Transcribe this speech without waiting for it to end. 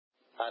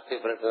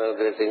Hearty fraternal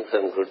greetings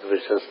and good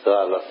wishes to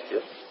all of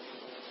you.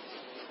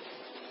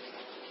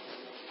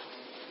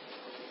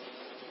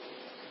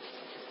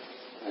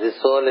 The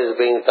soul is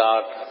being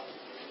taught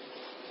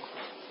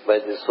by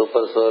the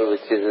super soul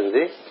which is in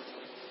the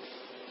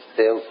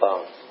same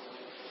form.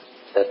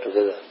 They are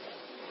together.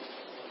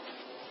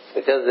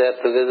 Because they are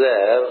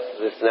together,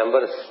 this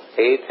number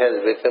 8 has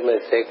become a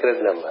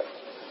sacred number.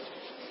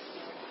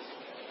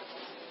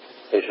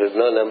 You should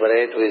know number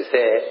 8 we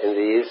say in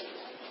the East,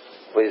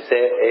 we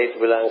say 8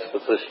 belongs to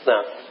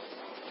Krishna.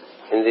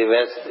 In the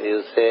West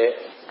you say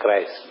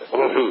Christ.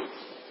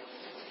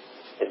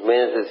 It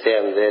means the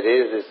same. There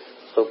is this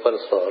super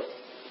soul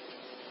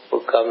who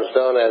comes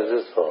down as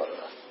the soul,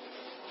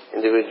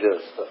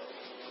 individual soul.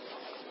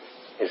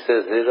 It's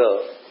a 0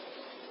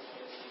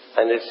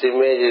 and its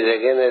image is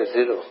again a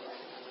 0.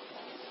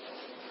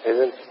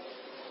 Isn't it?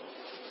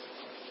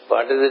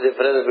 What is the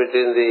difference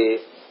between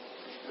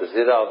the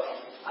 0 up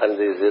and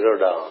the 0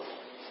 down?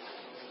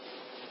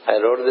 I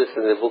wrote this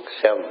in the book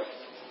Shem,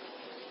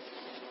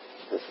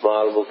 the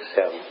small book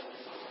Shem.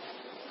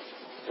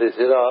 The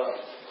 0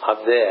 up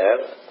there,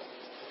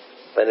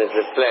 when it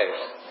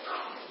reflects,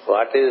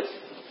 what is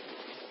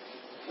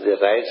the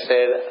right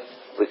side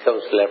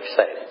becomes left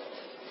side.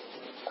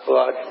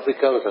 What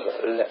becomes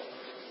left?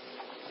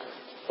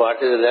 What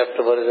is left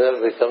original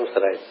becomes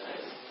right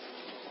side.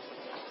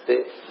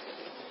 See?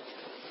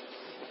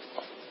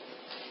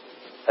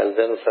 And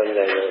then from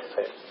the other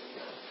side.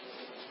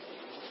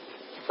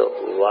 So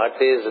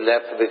what is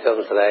left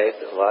becomes right,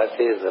 what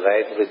is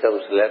right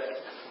becomes left,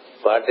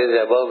 what is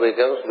above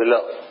becomes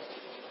below.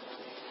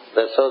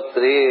 That's how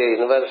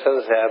 3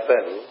 inversions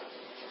happen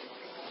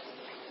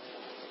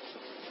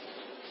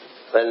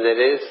when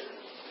there is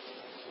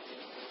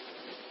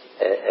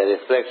a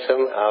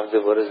reflection of the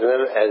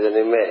original as an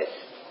image.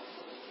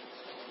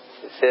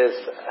 It says,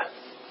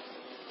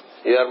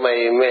 you are my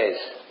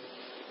image.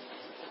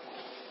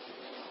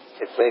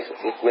 It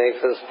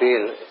makes us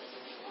feel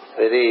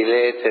very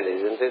elated,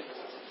 isn't it?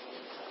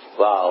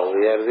 Wow,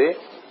 we are the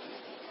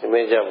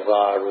image of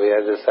God, we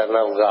are the Son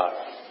of God.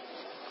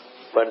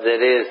 But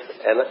there is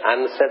an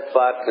unsaid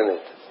part in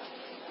it.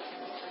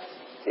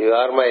 You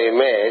are my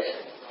image,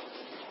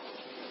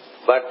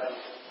 but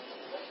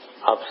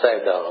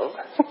upside down.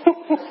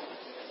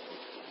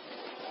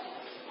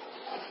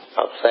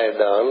 Upside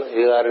down,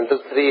 you are into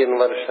 3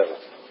 inversions.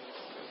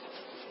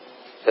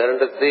 You are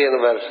into 3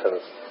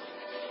 inversions.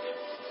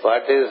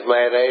 What is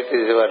my right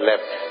is your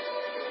left.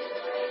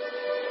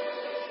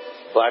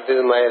 What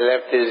is my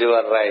left is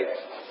your right.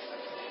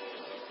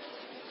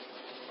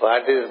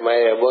 What is my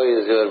above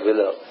is your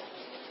below.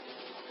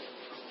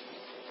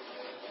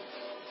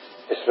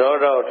 It's no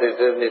doubt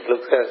it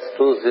looks as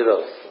 2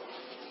 zeros.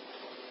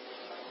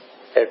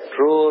 A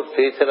true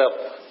teacher of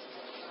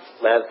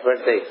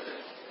mathematics,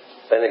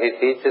 when he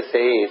teaches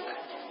 8,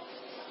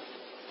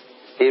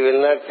 he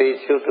will not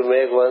teach you to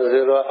make 1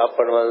 0 up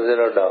and 1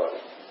 0 down.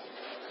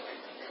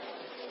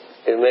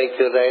 He will make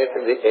you write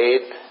the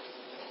 8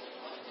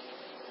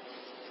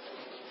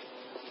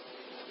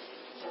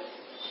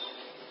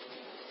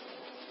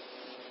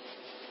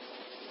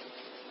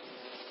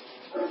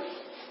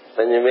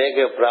 when you make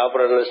a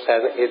proper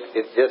understanding.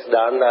 It just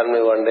dawned on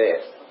me one day,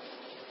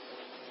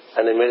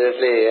 and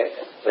immediately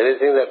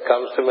anything that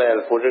comes to me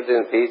I'll put it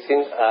in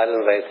teaching or in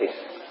writing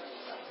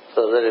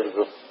so that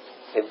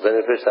it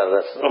benefits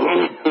others.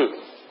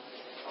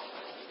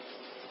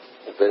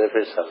 It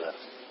benefits others.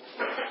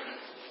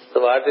 So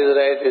what is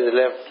right is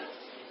left,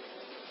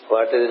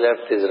 what is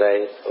left is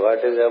right, what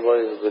is above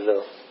is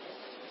below.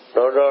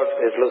 No doubt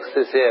it looks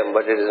the same,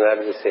 but it is not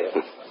the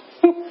same.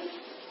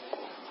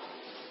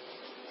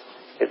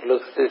 It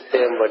looks the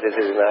same, but it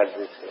is not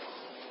the same.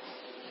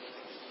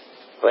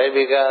 Why?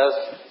 Because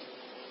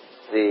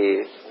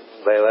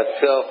by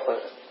virtue of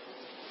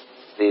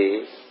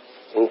the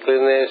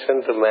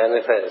inclination to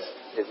manifest,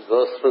 it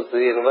goes through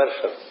 3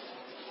 inversions.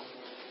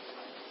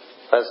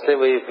 Firstly,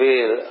 we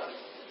feel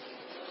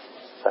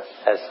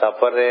as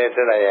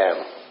separated I am,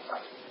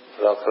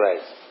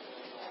 localized.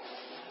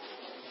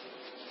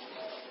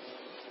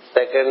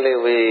 Secondly,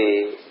 we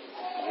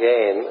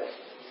gain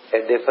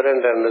a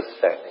different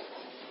understanding.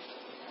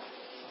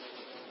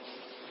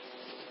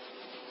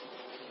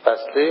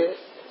 Firstly,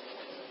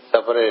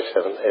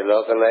 separation, a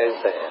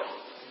localized I am.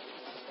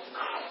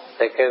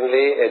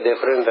 Secondly, a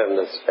different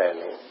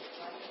understanding.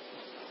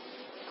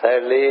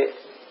 Thirdly,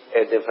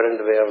 a different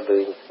way of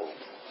doing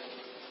things.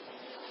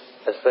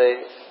 That's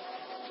why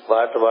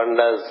what one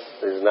does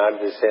is not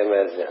the same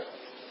as the other.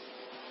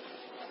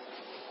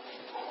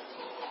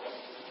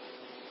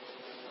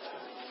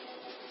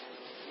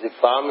 The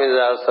form is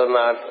also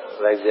not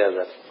like the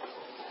other.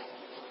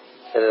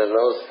 There are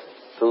no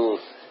 2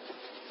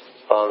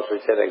 forms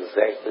which are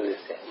exactly the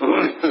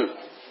same,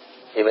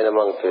 even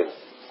among twins.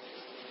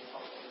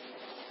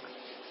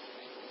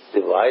 The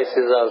voice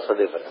is also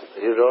different.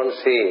 You don't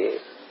see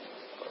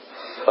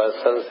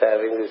persons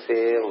having the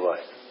same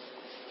voice.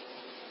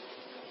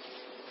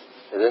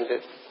 Isn't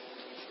it?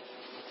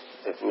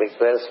 If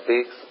Miguel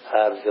speaks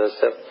or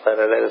Joseph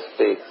Faraday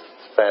speaks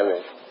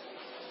Spanish,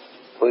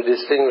 we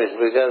distinguish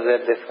because they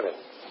are different.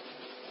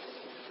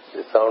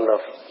 The sound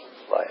of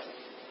voice.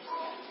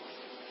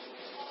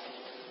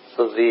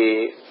 So the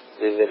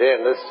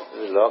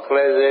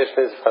localization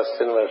is first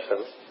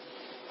inversion.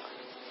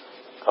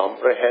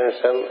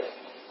 Comprehension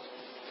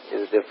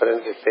is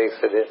different. It takes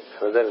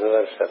another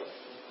inversion.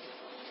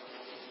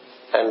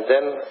 And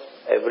then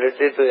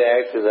ability to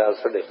act is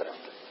also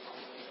different.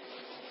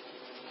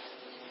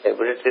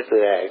 Ability to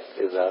act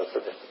is also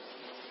different.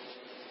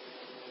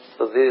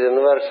 So these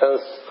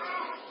inversions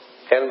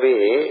can be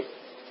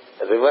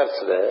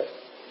reversed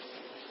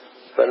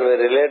when we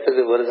relate to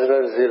the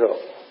original zero.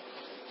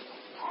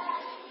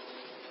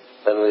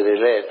 When we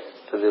relate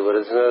to the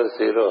original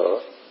zero,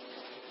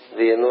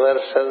 the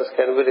inversions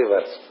can be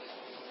reversed.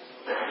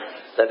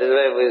 That is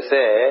why we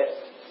say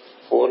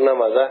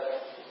Purnamada,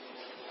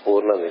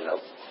 Purnamidam.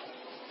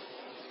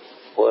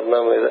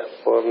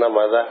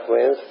 Purnamada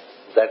means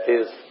that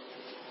is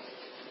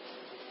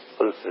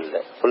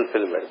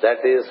fulfillment.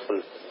 That is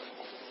fulfillment.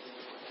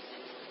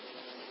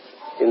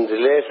 In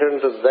relation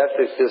to that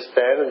if you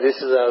stand, this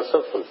is also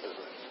fulfillment.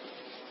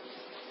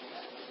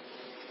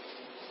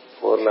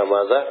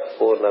 Purnamada,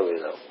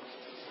 Purnamidam.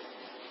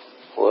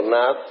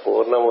 Purnat,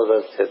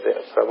 Purnamudachyate.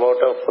 From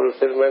out of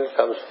fulfillment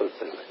comes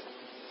fulfillment.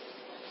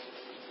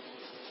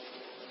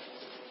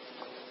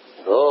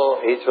 Though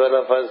each one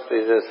of us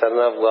is a son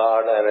of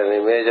God and an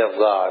image of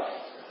God,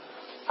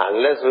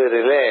 unless we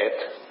relate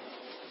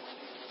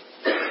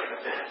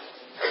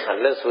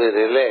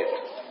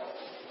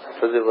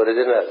to the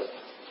original,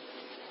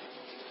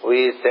 we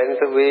tend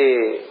to be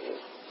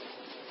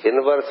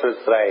inverse with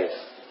thrice.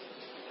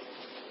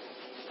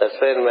 That's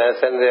why in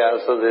masonry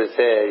also they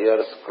say you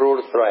are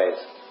screwed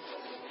thrice.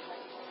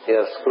 You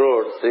are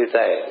screwed 3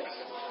 times.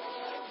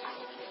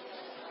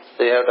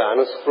 So you have to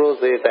unscrew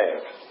 3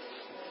 times.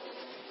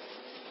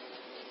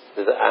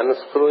 This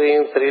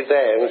unscrewing 3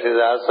 times is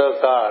also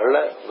called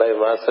by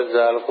Master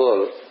Jalkul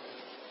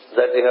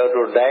that you have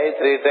to die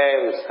 3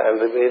 times and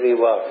remain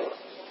reborn.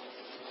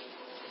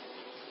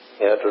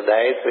 You have to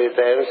die 3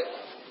 times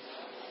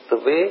to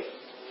be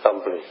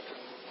complete.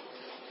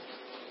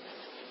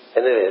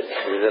 Anyways,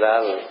 these are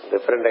all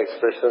different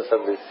expressions of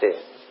this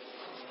same.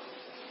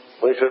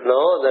 We should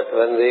know that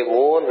when the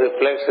moon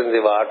reflects in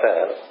the water,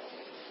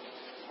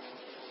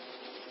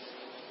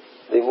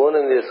 the moon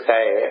in the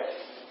sky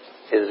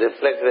is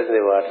reflected in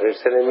the water.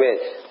 It's an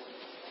image.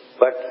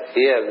 But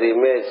here the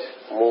image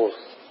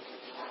moves.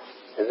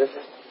 Isn't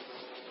it?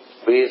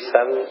 Be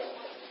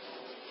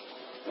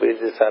it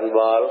the sun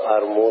ball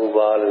or moon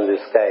ball in the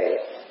sky,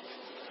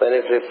 when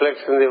it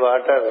reflects in the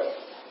water,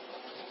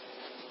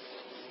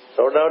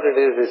 no doubt it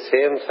is the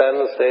same sun,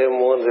 same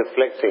moon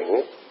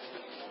reflecting,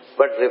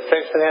 but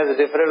reflection has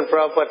different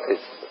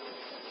properties.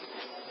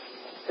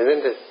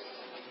 Isn't it?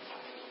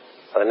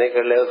 అవన్నీ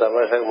ఇక్కడ లేవు,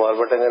 తమాషాకు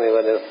మొదలుపెట్టంగానే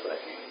ఇవన్నీ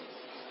వస్తున్నాయి.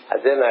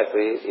 అదే నాకు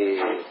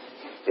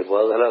ఈ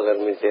బోధలో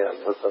కనిపించే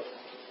అద్భుతం.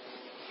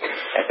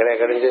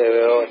 ఎక్కడెక్కడి నుంచి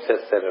ఏవేవో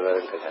వచ్చేస్తారు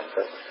ఇలాంటి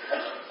కాదు.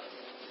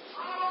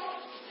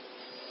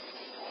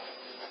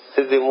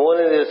 The moon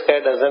in the sky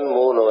doesn't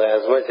move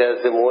as much as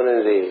the moon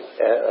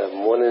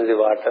in the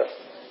water.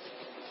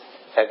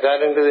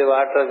 According to the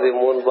water, the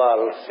moon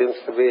ball seems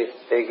to be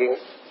taking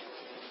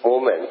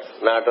movement.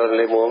 Not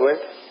only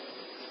movement,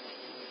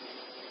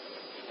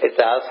 it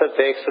also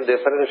takes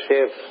different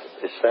shapes.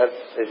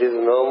 It is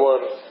no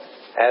more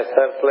as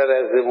circular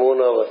as the moon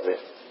over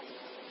there.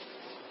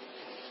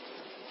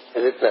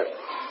 Is it not?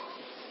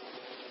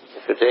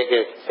 If you take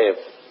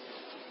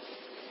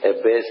a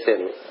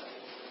basin,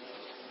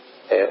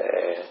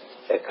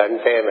 a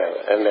container,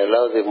 and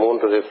allow the moon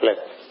to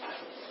reflect,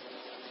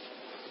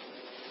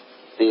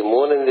 the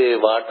moon in the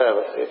water,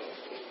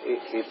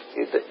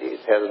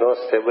 it has no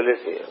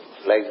stability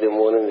like the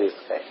moon in the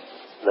sky.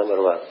 Number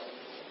 1.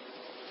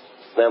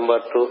 Number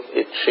 2,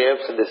 its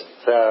shapes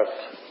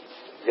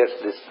gets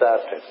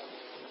distorted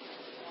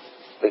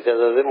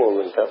because of the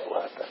movement of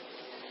water.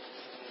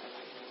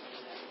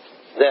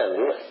 Then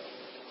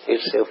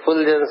its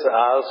effulgence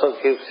also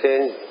keeps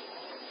changing.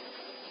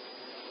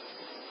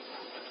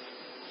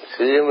 Its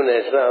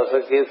illumination also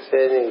keeps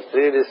changing.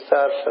 3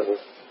 distortions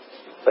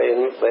by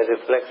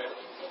reflection.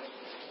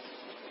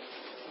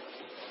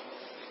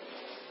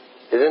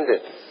 Isn't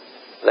it?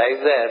 Like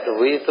that,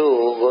 we too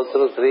go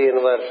through 3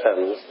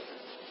 inversions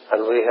and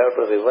we have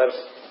to reverse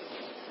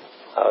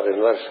our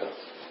inversions.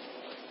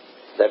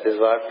 That is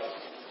what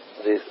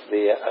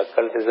the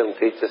occultism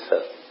teaches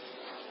us.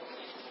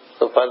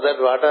 So for that,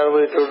 what are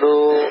we to do?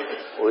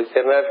 We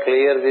cannot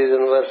clear these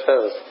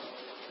inversions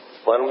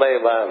one by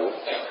one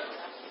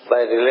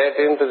by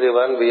relating to the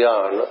one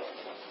beyond.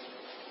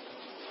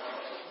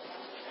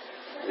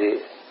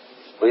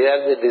 We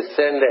are the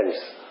descendants.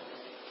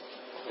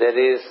 There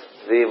is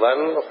the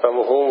one from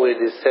whom we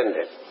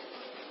descended.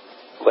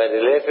 By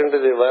relating to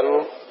the one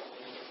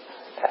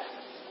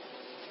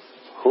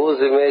whose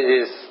image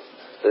is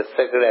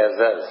reflected as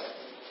us,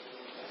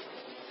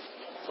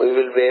 we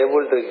will be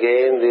able to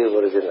gain the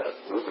original.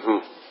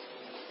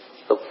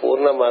 So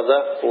Purnamada,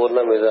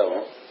 Purnamidam,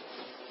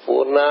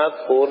 Purnat,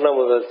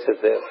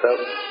 Purnamudachyate.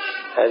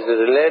 as you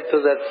relate to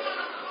that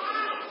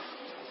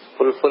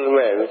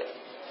fulfillment,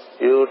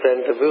 you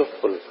tend to be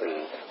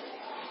fulfilled.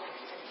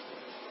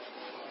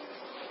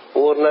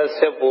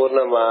 Purnasya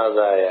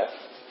Purnamadaya.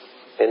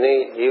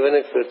 Even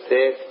if you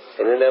take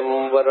any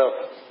number of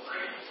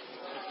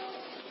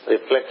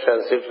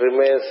reflections, it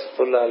remains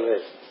full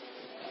always.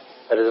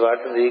 That is what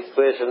the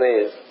equation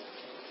is.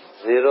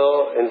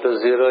 0 into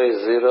 0 is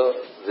 0,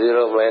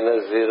 0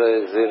 minus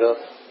 0 is 0,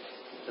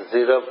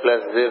 0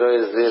 plus 0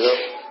 is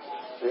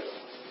 0.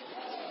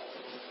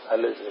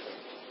 Always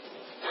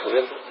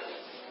 0.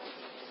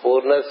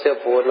 Purnasya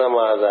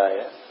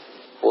Purnamadaya.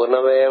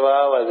 Purnameva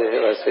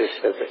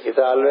Vasishyate. It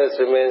always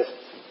remains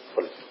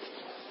full.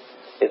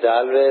 It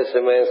always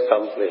remains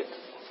complete.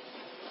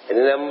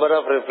 Any number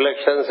of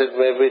reflections it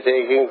may be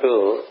taking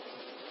to,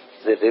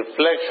 the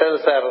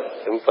reflections are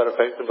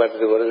imperfect, but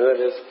the original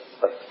is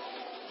perfect.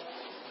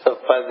 So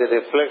for the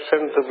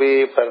reflection to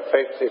be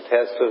perfect, it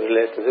has to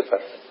relate to the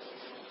perfect.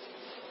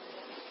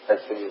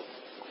 That's it.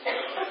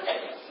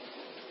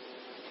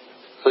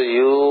 So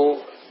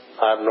you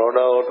are no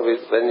doubt,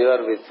 when you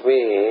are with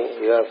me,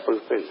 you are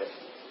fulfilled.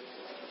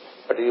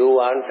 But you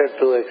wanted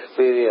to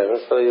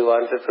experience, so you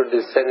wanted to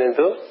descend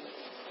into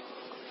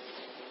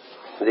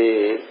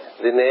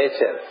the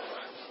nature.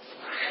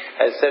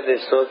 I said,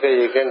 it's okay,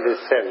 you can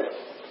descend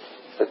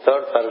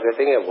without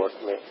forgetting about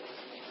me.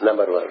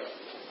 Number one.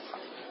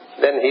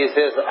 Then he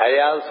says, I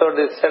also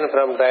descend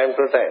from time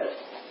to time.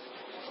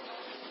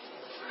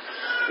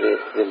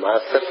 The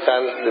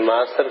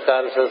master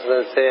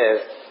consciousness says,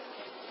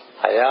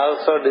 I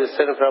also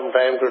descend from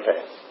time to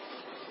time.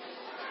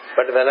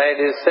 But when I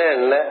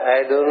descend,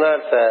 I do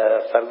not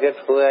forget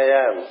who I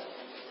am.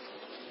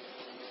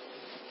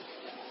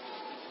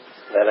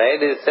 When I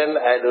descend,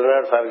 I do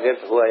not forget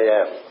who I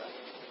am.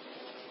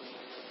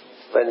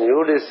 When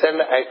you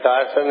descend, I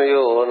caution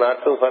you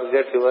not to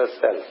forget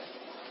yourself.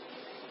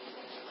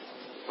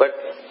 But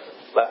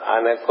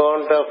on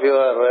account of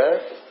your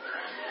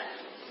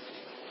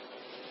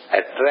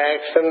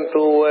attraction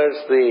towards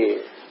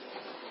the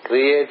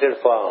created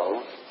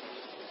form,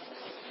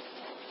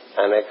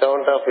 on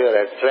account of your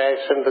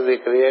attraction to the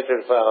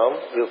created form,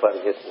 you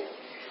forget me.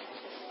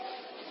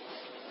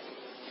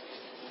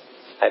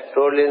 I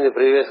told you in the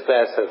previous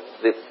classes,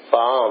 the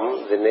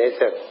form, the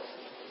nature,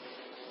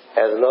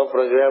 has no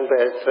program to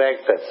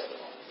attract us.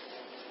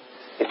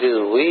 It is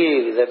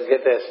we that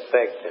get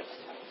attracted.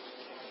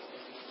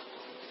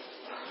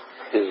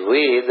 It is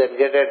we that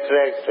get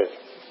attracted.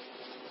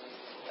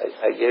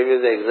 I gave you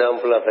the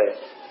example of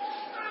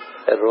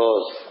a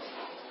rose.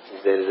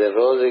 There is a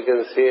rose you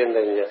can see and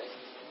enjoy.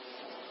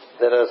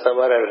 There are some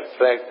are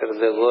attracted,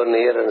 they go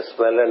near and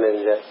smell and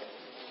enjoy.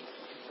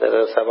 There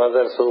are some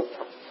other soup,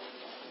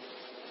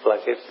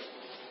 pluck it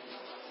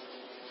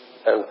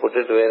and put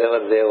it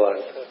wherever they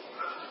want.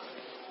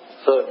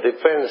 So it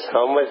depends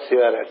how much you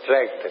are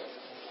attracted.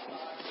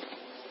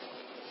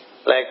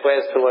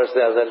 Likewise towards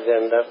the other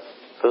gender,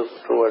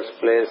 towards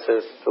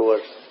places,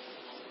 towards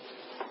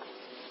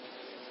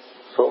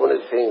so many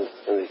things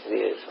in the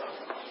creation.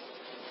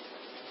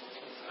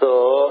 So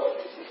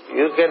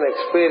you can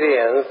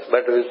experience,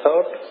 but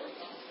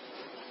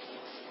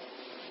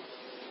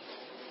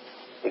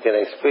you can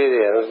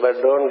experience, but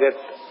don't get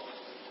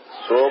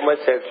so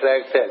much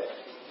attracted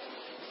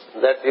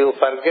that you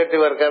forget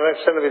your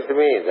connection with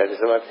me. That is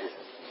what he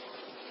says.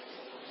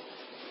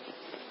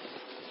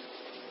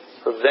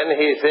 So then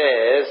he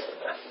says,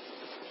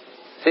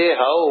 see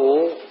how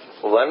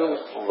one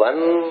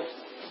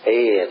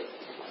air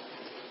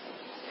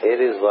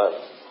is one.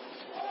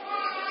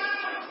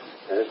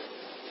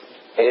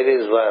 Air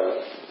is one.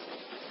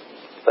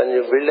 When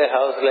you build a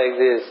house like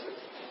this,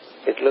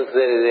 it looks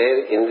there is air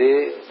in the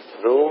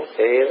room,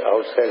 air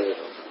outside the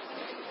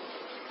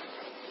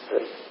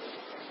room.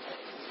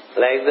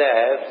 Like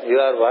that, you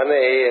are one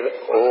air,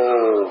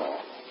 Om.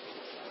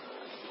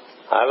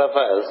 All of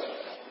us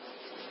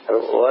are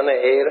one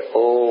air,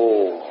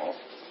 Om.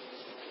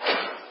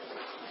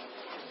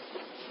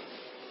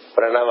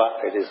 Pranava,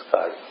 it is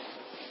called.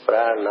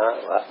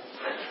 Pranava.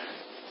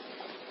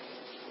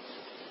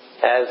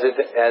 As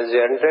you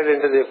entered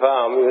into the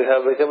form, you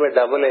have become a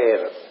double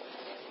air.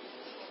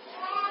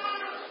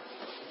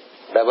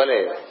 Double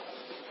air.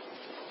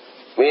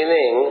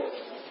 Meaning,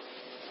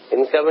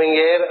 incoming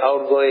air,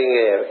 outgoing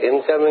air.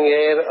 Incoming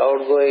air,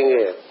 outgoing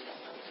air.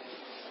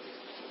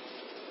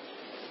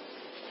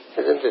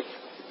 Isn't it?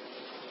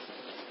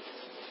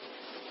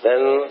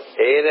 When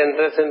air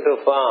enters into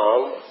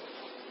form,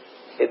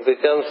 it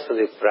becomes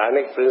the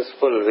pranic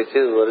principle, which is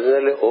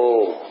originally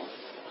Om.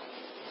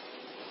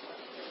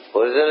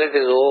 Originally it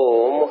is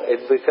Om,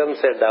 it becomes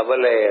a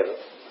double air.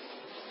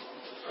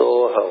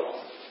 Soham.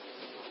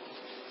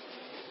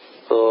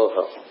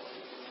 Soham.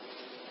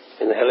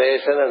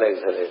 Inhalation and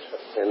exhalation.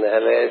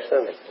 Inhalation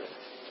and exhalation.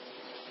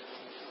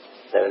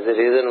 That is the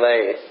reason why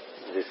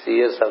the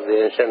seers of the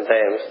ancient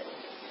times,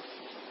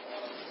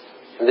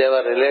 they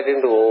were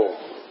relating to Om.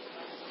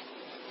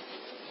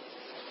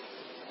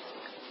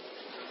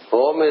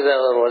 Om is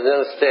our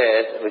original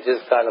state, which is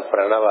called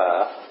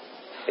Pranava.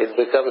 It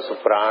becomes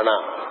Prana.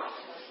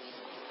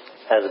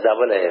 as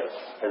double air.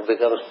 It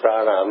becomes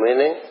prana,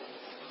 meaning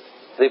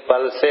the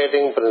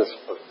pulsating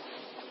principle.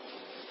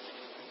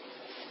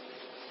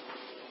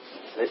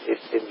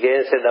 It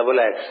gains a double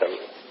action.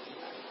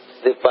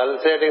 The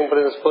pulsating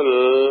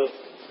principle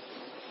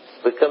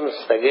becomes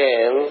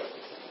again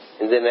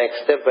in the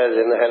next step as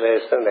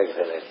inhalation and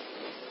exhalation.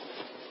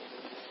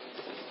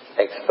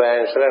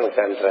 Expansion and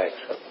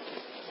contraction.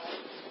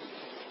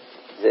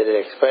 There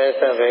is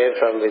expansion of air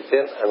from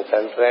within and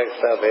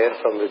contraction of air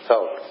from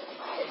without.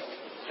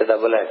 It's a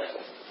double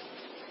action.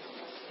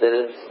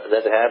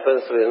 That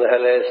happens through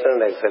inhalation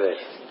and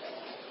exhalation.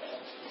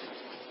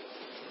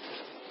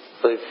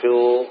 So if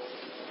you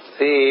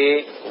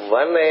see,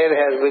 one air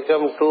has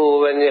become two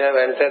when you have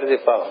entered the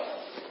palm.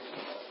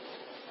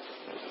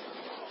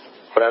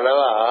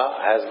 Pranava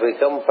has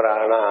become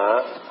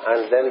prana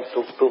and then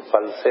took to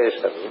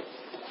pulsation.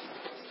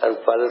 And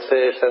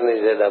pulsation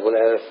is a double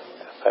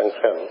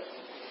function,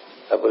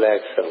 double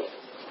action.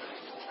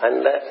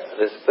 And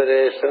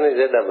respiration is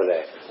a double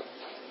action.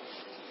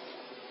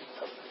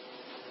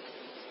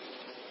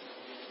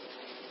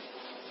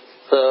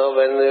 So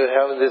when you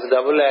have this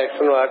double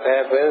action, what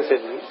happens?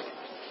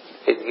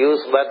 It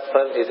gives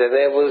birth, it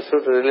enables you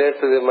to relate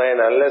to the mind.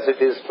 Unless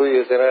it is true,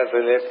 you cannot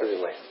relate to the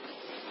mind.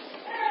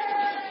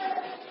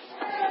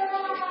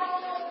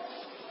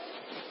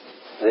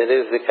 There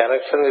is the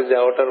connection with the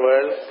outer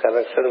world,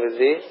 connection with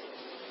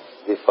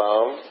the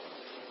form,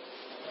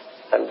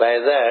 and by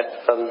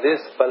that, from this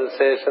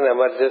pulsation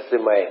emerges the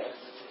mind.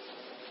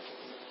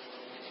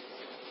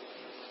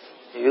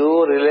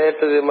 You relate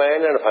to the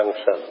mind and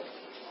function.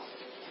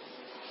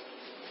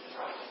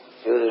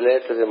 You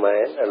relate to the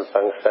mind and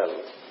function,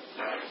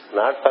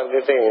 not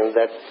forgetting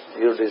that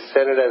you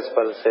descended as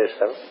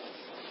pulsation,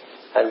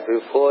 and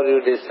before you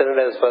descended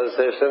as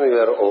pulsation, you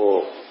are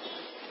Om.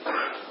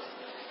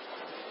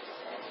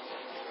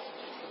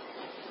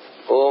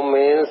 Om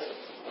means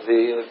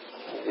the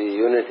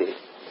unity.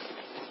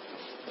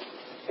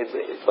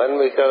 One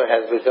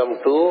has become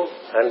two,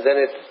 and then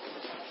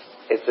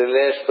it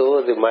relates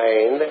to the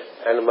mind,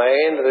 and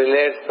mind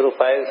relates through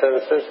five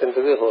senses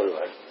into the whole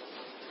world.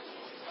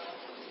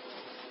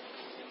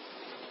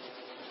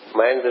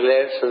 Mind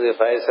relates to the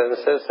five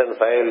senses and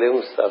five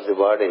limbs of the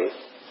body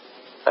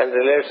and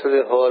relates to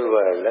the whole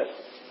world.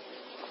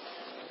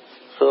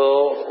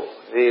 So,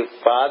 the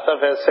path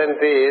of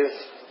ascent is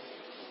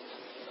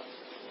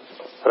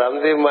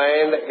from the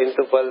mind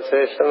into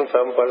pulsation,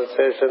 from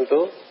pulsation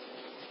to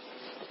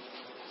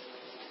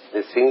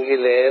the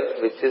single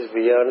air which is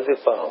beyond the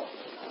form.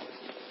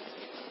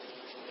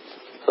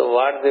 So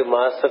what the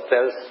master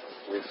tells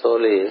the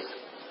soul is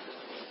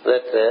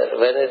that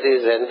when it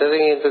is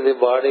entering into the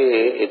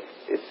body, it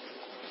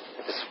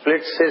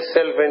splits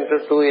itself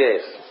into 2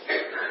 airs.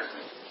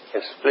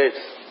 It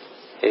splits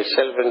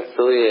itself into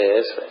 2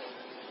 airs,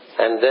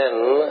 and then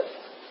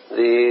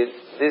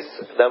this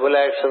double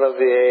action of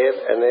the air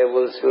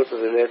enables you to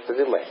relate to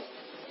the mind.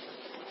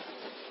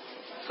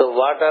 So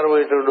what are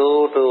we to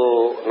do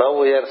now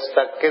we are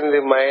stuck in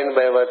the mind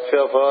by virtue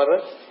of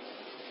our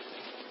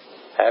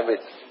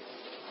habit.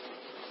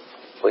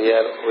 We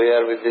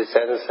are with the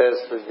senses,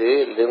 with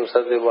the limbs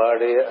of the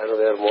body, and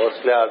we are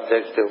mostly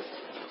objective.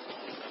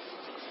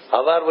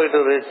 How are we to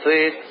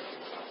retreat?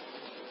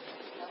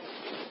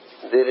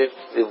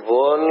 The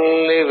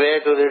only way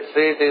to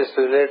retreat is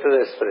to relate to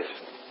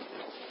respiration.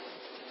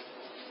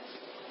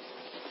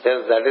 Yes,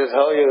 that is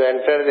how you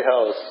enter the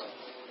house.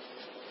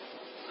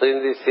 So in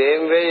the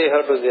same way you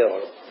have to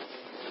go.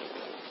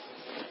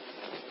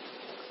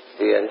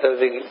 You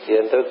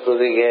enter through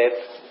the gate,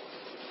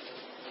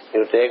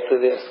 you take to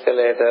the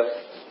escalator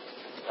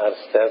or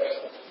steps,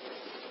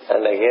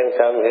 and again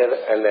come here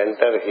and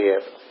enter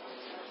here.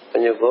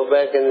 When you go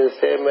back in the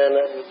same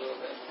manner,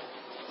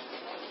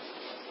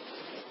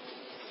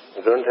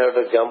 you don't have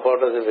to jump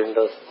out of the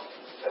windows.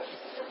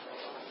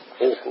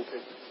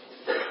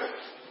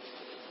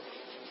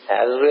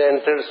 As we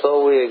entered,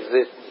 so we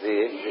exit.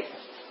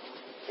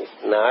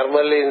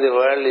 Normally in the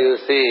world you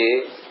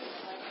see,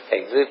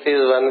 exit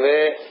is one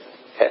way,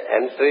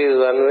 entry is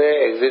one way,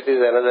 exit is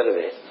another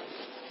way.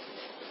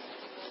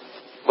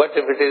 But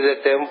if it is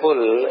a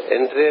temple,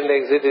 entry and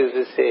exit is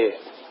the same.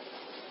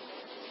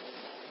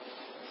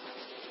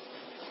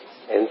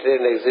 Entry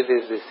and exit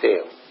is the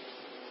same.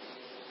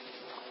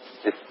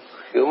 The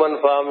human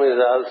form is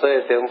also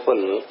a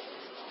temple.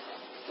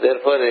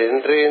 Therefore,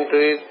 entry into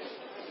it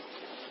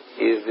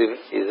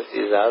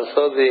is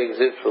also the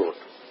exit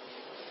route.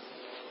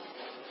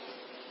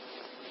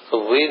 So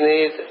we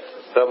need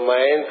from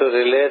mind to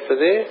relate to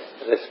the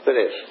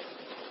respiration.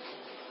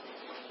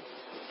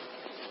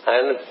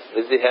 And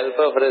with the help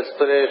of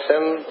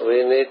respiration,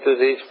 we need to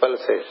reach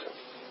pulsation.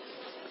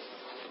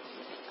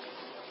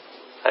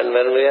 And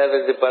when we are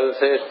with the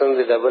pulsation,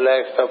 the double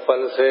action of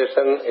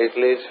pulsation, it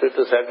leads you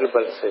to subtle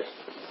pulsation.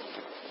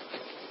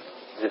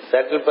 The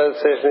subtle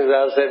pulsation is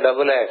also a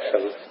double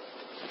action.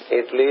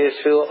 It leads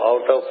you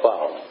out of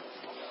form.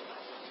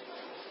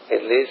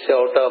 It leads you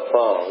out of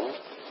form.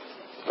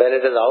 When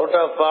it is out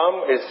of form,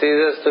 it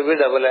ceases to be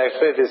double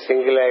action. It is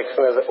single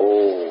action as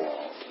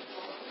Om.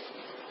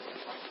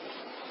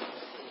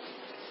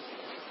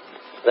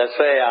 That's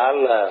why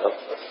all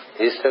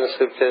Eastern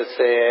scriptures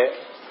say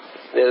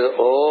there is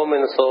Om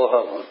in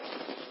Soham.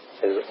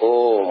 There is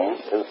Om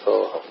in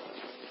Soham.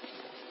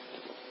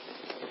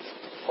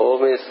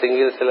 Om is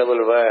single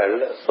syllable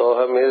word,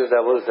 Soham is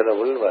double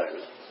syllable word.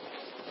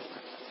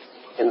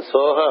 In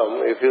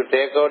Soham, if you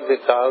take out the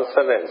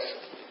consonants,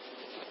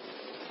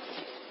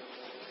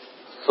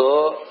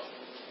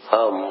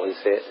 So-hum, we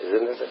say,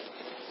 isn't it?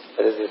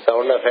 There is the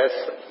sound of S,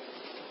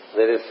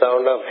 there is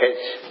sound of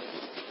H.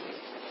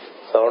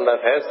 Sound of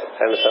S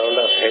and sound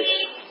of H.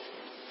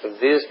 If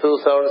these two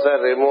sounds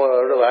are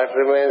removed, what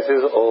remains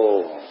is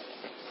Om.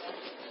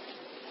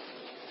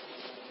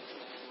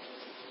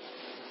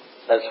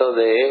 That's how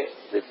the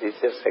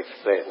teachers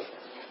explain.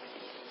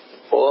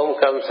 Om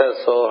comes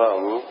as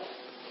Soham,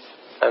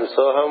 and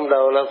Soham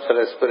develops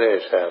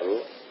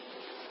respiration.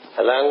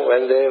 Along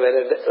when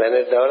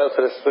it develops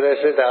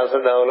respiration, it also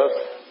develops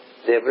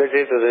the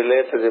ability to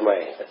relate to the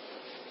mind.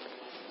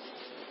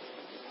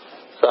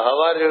 So how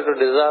are you to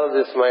dissolve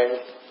this mind?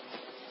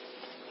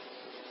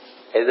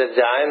 Either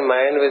join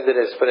mind with the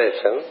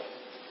respiration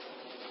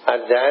or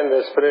join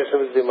respiration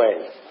with the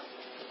mind.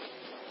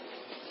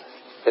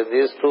 So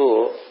these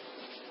two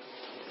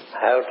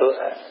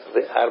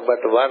are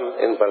but one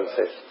in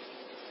pulsation.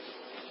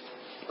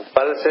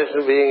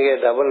 Pulsation being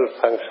a double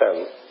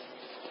function,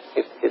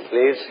 it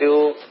leads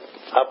you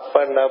up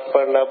and up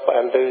and up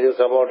until you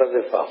come out of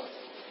the form.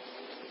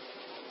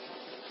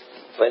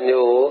 When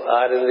you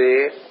are in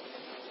the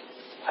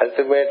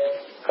ultimate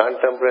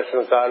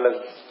contemplation called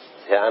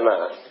dhyana,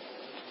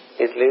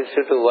 it leads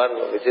you to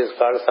one which is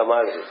called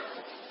samadhi.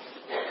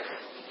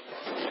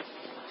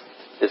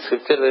 The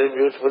scripture very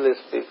beautifully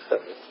speaks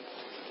of it.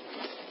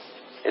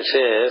 It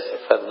says,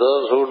 for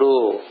those who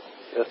do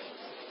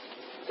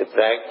the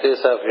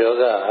practice of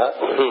yoga,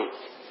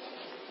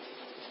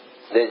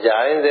 they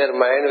join their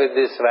mind with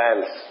the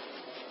swans.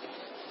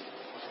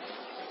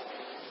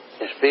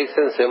 It speaks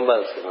in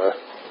symbols,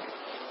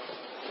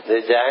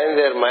 They join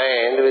their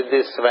mind with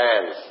the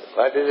swans.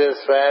 What is a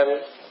swan?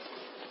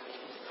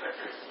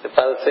 The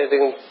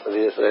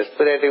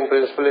respirating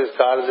principle is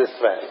called the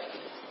swan.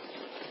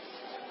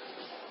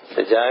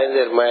 They join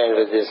their mind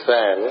with the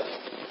swan,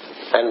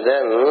 and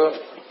then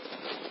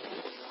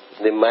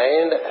the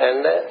mind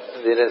and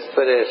the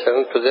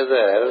respiration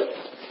together,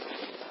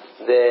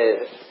 they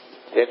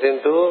get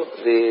into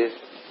the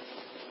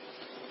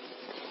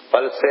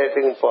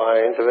pulsating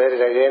point where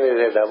it again is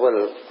a double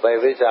by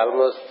which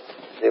almost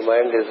the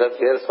mind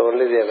disappears,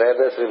 only the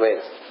awareness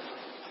remains.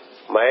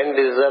 Mind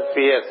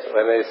disappears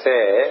when I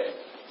say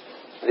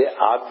the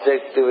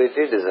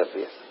objectivity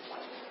disappears.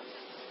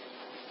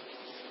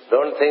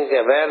 Don't think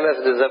awareness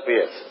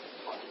disappears.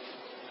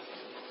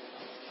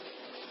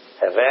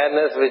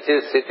 Awareness which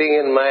is sitting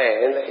in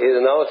mind is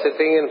now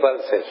sitting in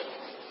pulsation.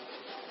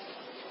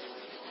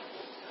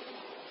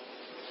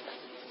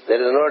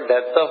 There is no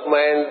depth of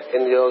mind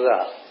in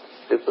yoga.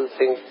 People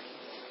think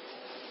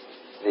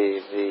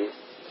the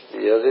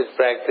yogic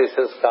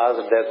practices cause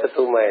death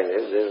to mind.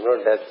 There is no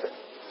death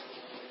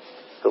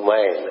to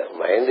mind.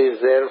 Mind is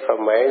there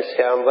from mind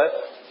chamber.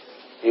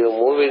 You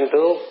move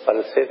into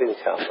pulsating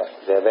chamber,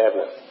 the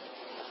awareness.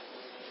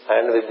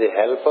 And with the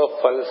help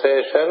of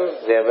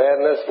pulsation, the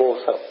awareness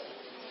moves up.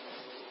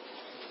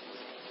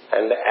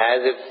 And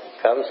as it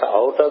comes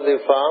out of the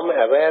form,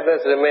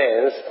 awareness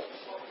remains,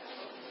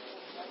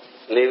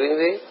 leaving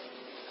the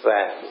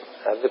swan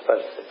of the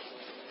pulsation.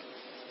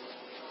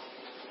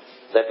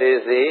 That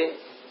is the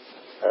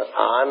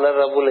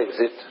honorable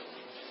exit.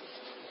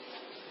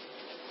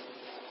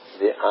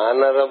 The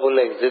honorable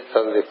exit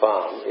from the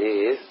form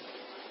is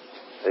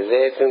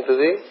relating to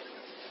the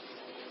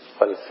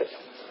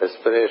pulsation,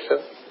 respiration,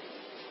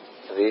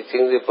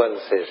 reaching the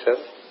pulsation.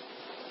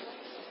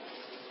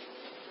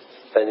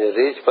 When you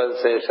reach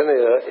pulsation,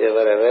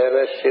 your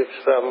awareness shifts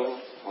from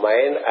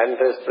mind and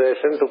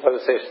respiration to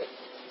pulsation.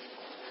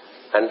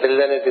 Until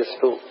then it is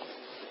two.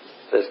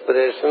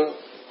 Respiration,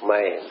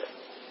 mind.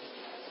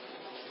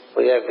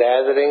 We are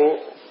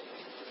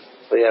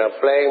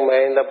applying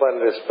mind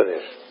upon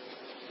respiration.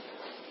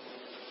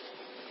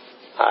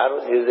 Or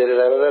there is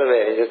another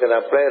way, you can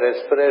apply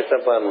respiration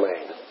upon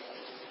mind.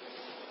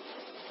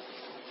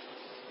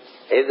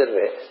 Either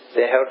way,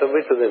 they have to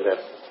be together.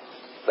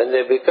 When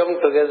they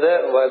become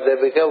together, when they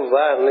become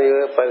one,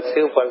 you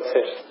perceive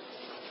pulsation.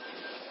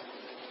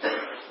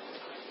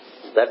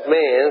 That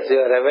means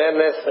your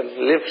awareness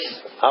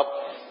lifts up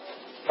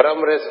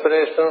from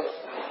respiration,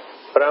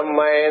 from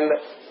mind,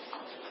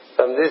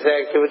 from this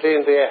activity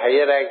into a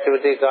higher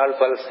activity called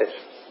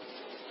pulsation.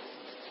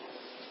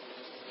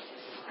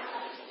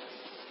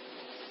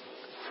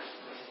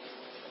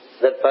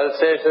 That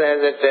pulsation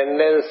has a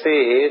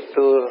tendency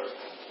to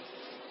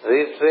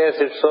retrace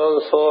its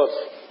own source.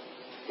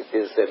 It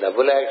is a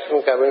double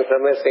action coming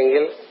from a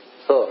single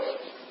source.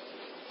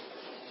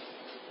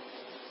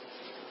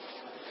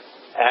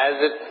 As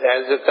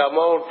you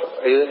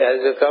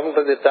come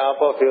to the top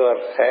of your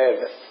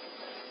head,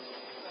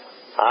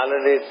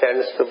 already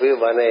tends to be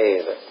one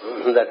air.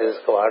 That is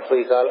what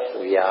we call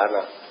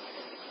jnana.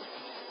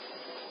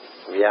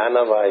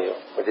 Vyana Vayu.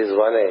 It is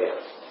one air.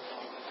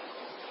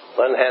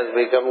 One has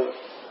become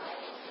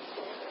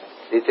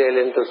detailed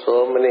into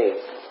so many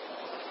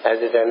as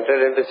it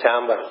entered into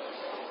chamber.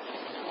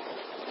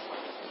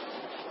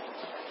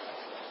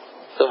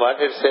 So what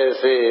it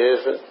says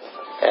is,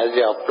 as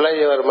you apply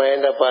your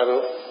mind upon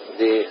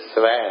the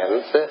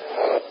swans,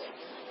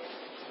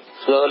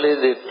 slowly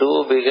the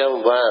two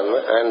become one,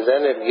 and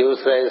then it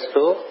gives rise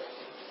to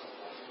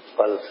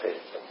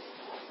pulsation.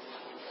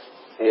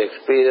 You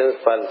experience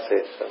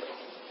pulsation.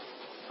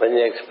 When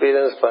you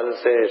experience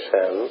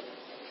pulsation,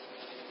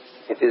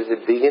 it is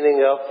the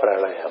beginning of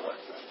pranayama.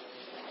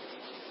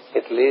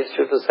 It leads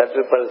you to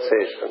subtle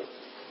pulsation.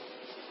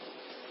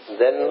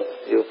 Then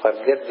you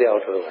forget the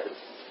outer world.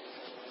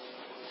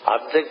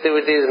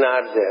 Objectivity is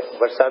not there,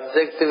 but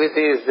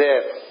subjectivity is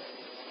there.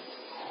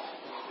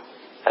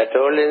 I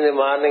told you in the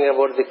morning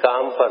about the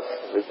compass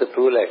with the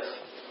two legs.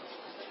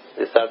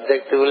 The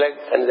subjective leg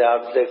and the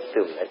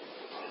objective leg.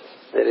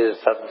 There is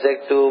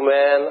subjective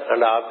man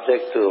and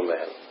objective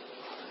man.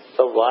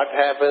 So what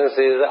happens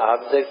is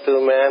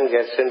objective man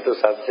gets into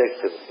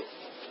subjectivity.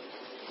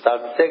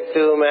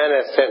 Subjective man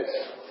ascends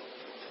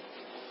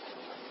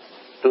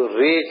to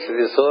reach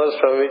the source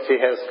from which he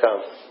has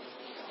come.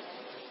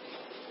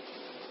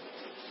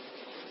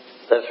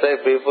 That's why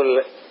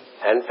people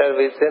enter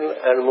within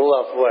and move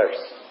upwards.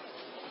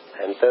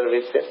 Enter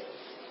within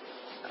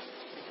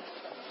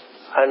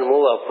and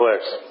move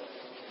upwards.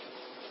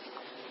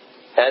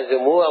 As you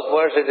move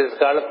upwards, it is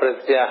called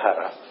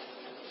pratyahara.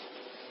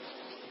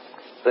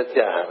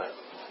 Pratyahara.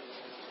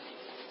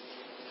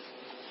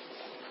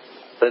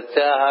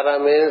 Pratyahara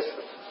means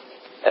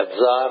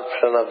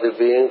absorption of the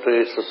being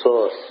to its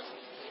source.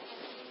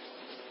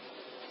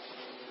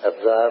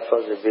 Absorption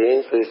of the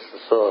being to its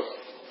source.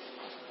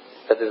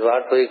 That is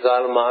what we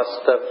call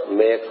master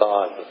may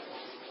call.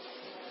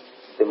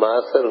 The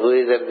master who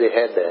is at the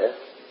head.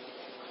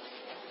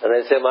 When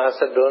I say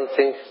master, don't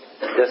think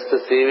just the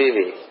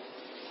CVV.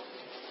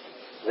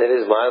 There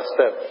is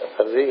master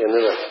for the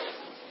universe.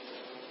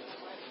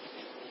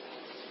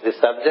 The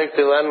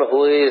subjective one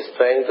who is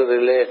trying to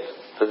relate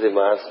to the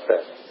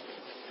master,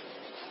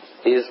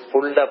 he is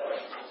pulled up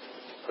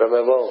from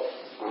above.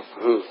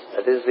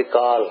 That is the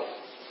call.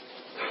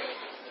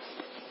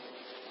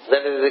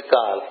 That is the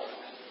call.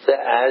 So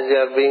as you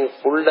are being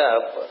pulled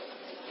up,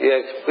 you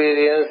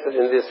experience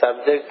in the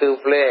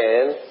subjective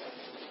plane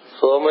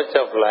so much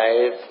of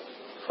light,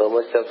 so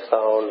much of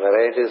sound,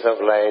 varieties of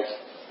lights,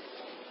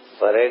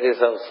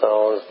 varieties of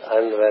sounds,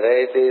 and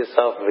varieties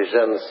of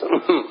visions.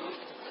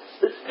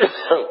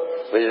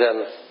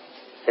 Vision.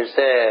 It's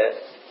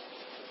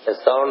a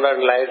sound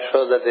and light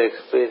show that you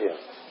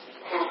experience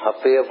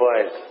up to a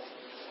point.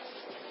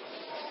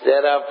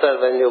 Thereafter,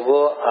 when you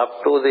go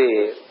up to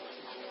the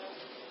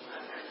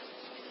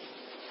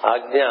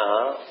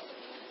Ajna,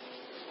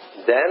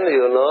 then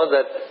you know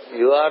that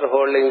you are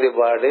holding the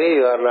body,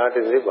 you are not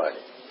in the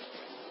body.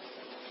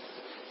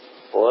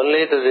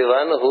 Only to the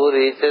one who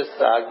reaches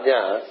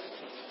Ajna,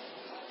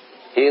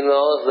 he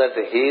knows that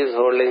he is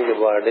holding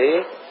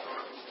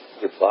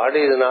the body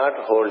is not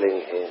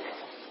holding him.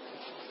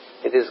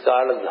 It is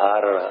called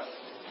dharana.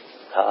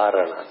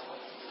 Dharana.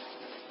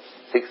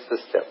 Sixth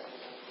step.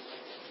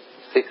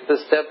 Sixth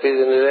step is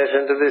in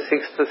relation to the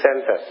sixth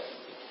center.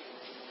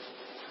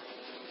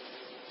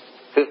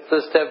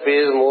 Fifth step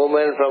is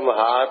movement from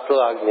heart to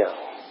Ajna.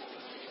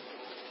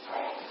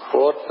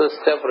 Fourth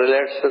step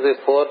relates to the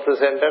fourth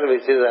center,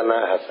 which is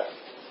Anahata.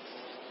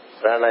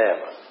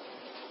 Pranayama.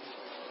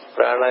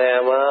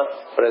 Pranayama,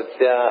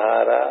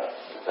 Pratyahara,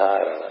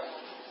 Dharana.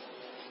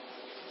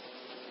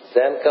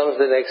 Then comes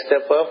the next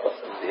step of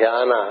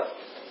Dhyana,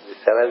 the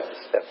seventh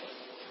step,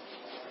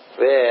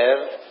 where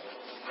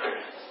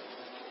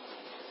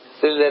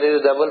still there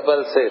is double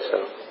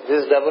pulsation.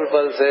 This double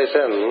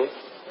pulsation,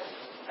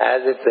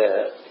 as it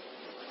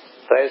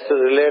tries to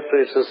relate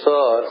to its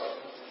source,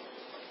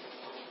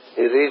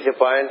 you reach a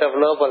point of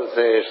no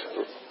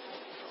pulsation,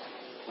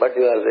 but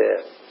you are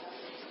there.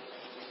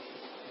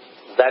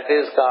 That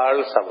is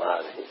called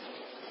Samadhi.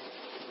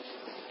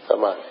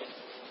 Samadhi.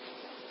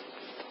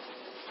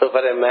 So for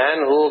a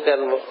man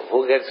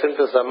who gets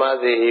into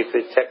Samadhi, if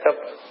you check up,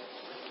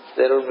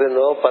 there will be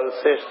no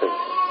pulsation.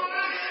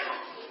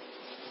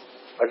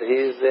 But he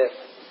is there.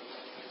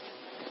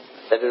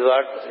 That is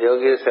what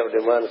yogis have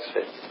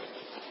demonstrated.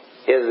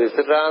 He has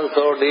withdrawn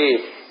so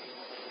deep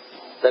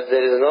that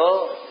there is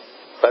no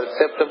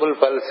perceptible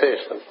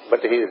pulsation, but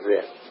he is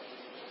there.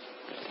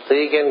 So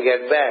he can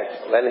get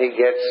back. When he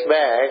gets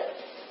back,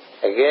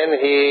 again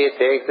he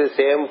takes the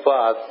same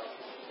path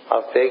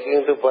of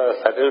taking to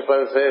subtle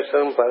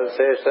pulsation,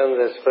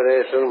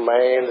 respiration,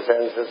 mind,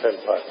 senses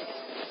and body.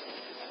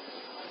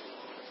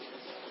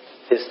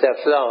 He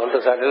steps down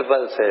to subtle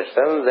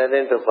pulsation, then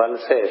into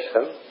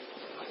pulsation,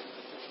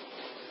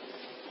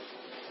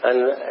 and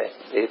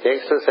he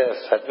takes to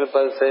subtle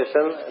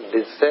pulsation,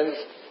 descends,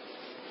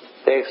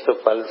 takes to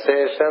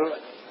pulsation,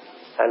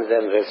 and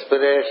then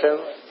respiration,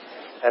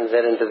 and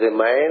then into the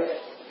mind,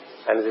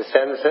 and the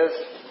senses,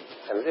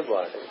 and the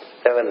body.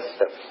 7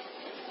 steps.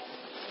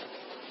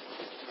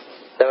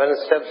 7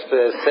 steps to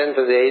ascend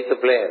to the 8th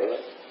plane,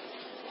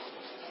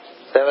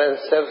 7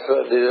 steps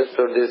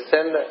to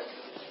descend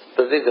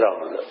to the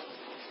ground.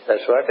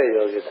 That's what a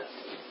yogi does.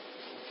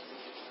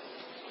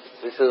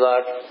 This is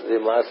what the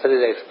master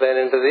is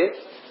explaining to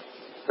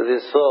the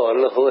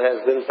soul who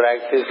has been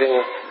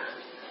practicing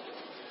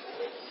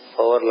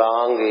over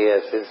long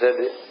years. He said,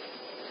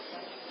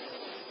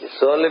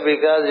 it's only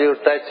because you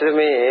touched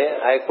me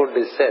I could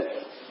descend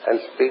and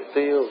speak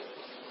to you,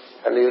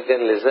 and you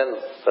can listen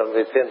from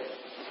within.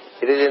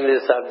 It is in the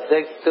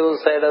subjective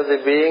side of the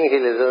being he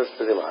listens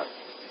to the master.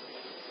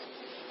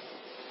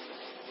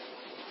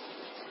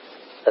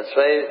 That's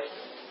why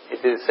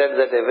it is said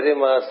that every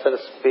master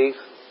speaks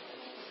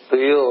to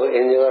you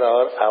in your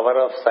hour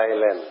of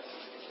silence.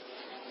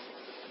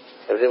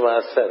 Every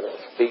master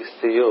speaks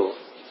to you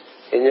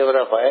in your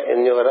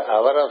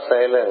hour of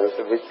silence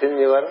within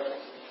your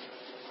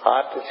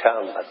heart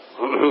chamber.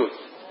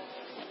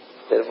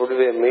 There would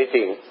be a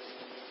meeting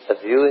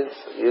that you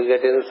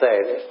get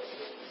inside,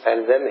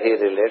 and then he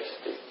relates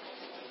to you.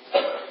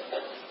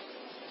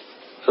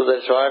 So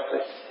that's what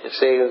it's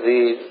saying.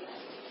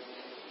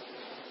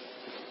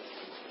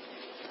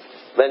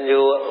 When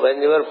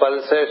your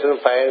pulsation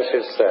finds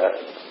its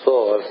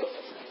source,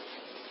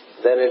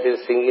 then it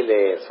is single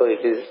air. So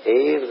it is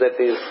air that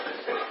is,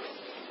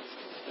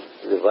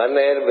 the one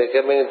air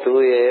becoming 2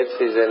 airs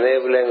is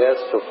enabling us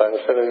to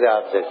function in the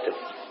objective.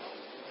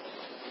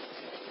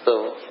 So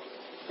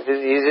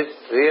is it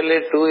really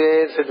 2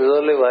 airs? It is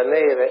only 1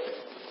 air. Right?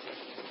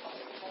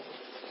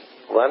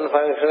 One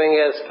functioning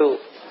as 2.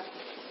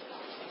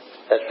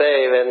 That's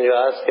why when you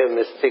ask a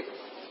mystic,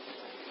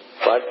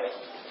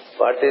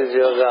 what is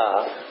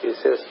yoga? He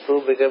says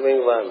 2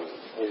 becoming 1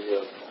 is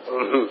yoga.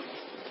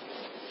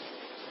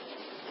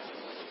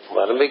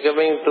 1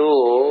 becoming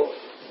 2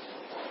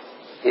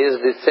 is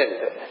descent.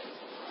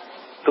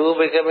 2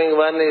 becoming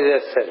 1 is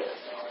ascent.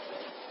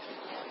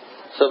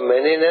 So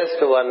manyness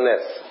to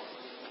oneness.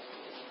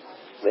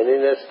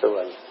 Manyness to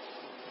one.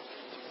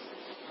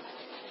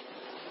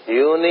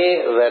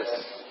 Universe.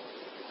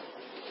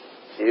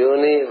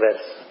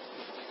 Universe.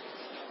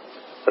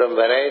 From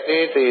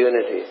variety to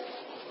unity.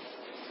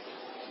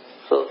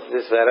 So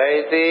this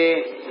variety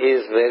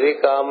is very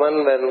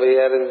common when we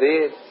are in the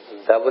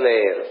double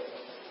air.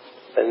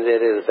 When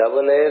there is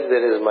double air,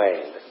 there is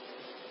mind.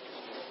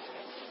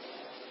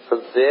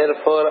 So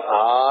therefore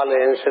all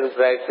ancient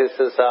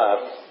practices are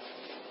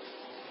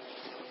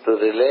to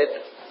relate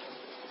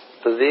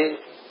to the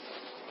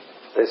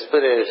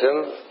respiration,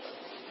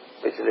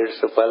 which leads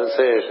to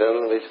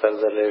pulsation, which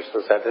further leads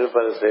to subtle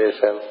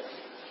pulsation,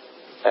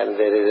 and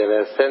there is an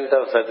ascent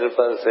of subtle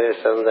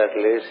pulsation that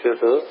leads you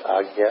to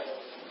Ajna.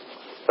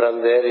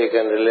 From there you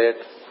can relate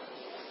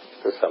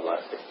to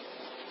Samadhi.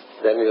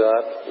 Then you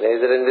are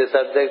neither in the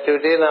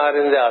subjectivity nor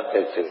in the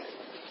objectivity.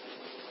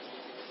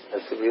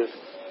 That's the beauty.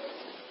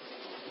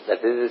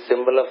 That is the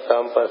symbol of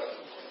compass.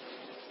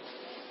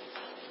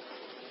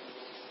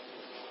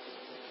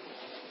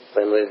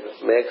 When we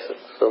make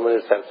so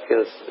many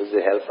circles with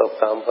the help of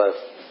compass,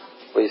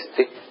 we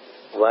stick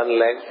one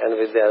leg and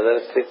with the other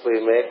stick we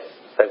make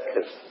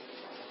circles.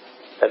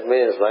 That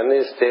means one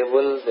is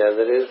stable, the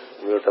other is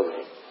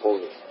mutable,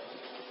 moving.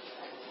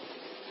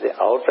 The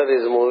outer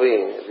is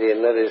moving, the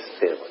inner is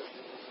stable.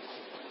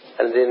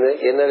 And the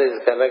inner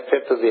is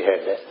connected to the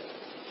head.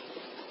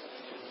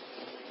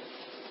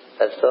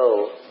 That's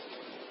how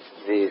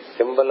the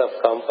symbol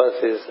of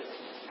compass is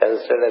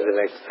considered as an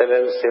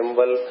excellent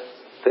symbol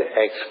to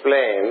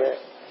explain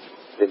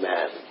the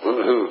man.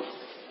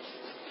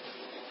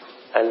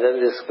 And then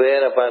the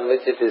square upon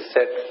which it is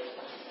set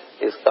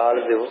is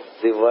called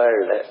the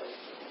world.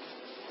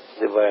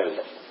 The world.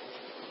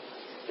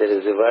 There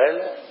is the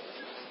world.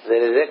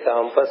 There is a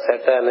compass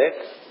set on it.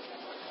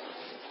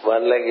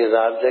 One leg is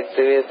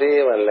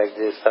objectivity, one leg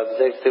is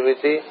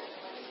subjectivity,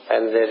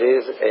 and there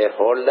is a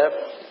hold-up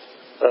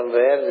from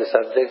where the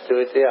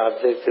subjectivity,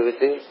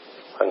 objectivity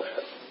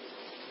function.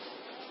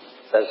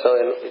 That's how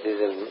it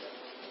is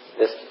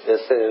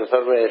just an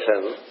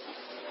information.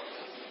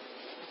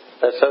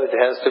 That's how it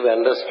has to be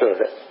understood.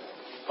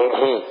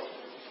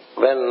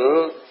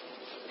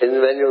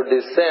 When you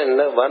descend,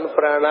 one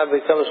prana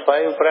becomes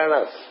 5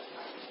 pranas.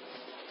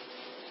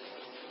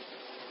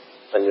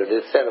 When you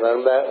descend,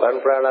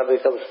 one prana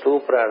becomes 2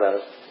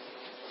 pranas.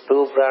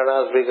 2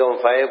 pranas become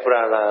 5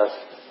 pranas.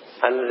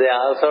 And they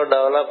also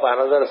develop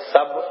another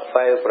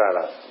sub-5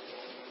 pranas.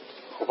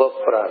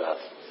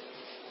 Upa-pranas.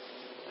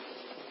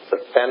 So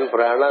 10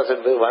 pranas,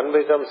 one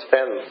becomes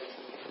 10.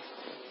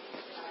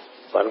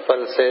 One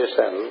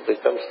pulsation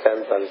becomes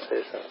 10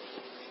 pulsations.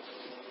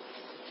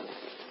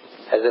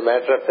 As a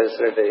matter of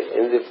facility,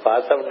 in the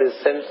path of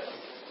descent,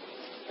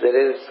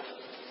 there is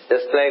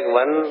just like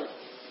one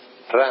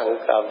trunk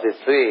of the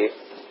tree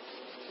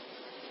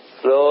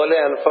slowly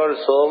unfolds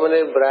so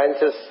many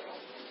branches.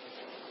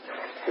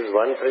 This is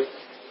one tree.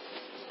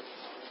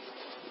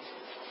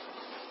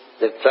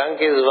 The trunk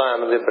is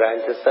one, the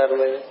branches are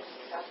many.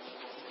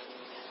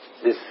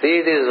 The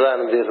seed is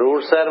one, the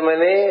roots are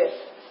many,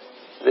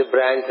 the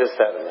branches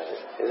are many.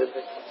 Isn't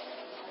it?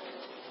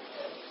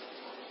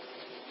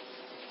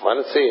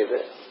 one seed,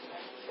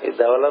 it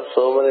develops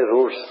so many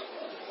roots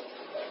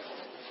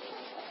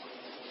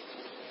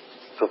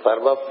to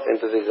firm up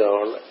into the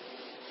ground.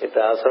 It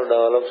also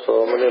develops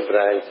so many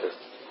branches,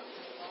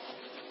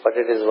 but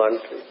it is one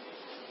tree.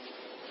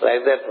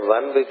 Like that,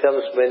 one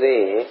becomes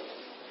many,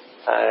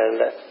 and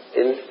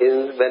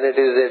when it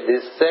is a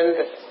descent,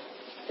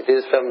 it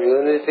is from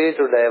unity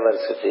to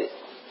diversity.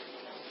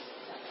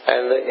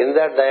 And in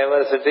that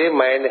diversity,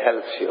 mind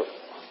helps you.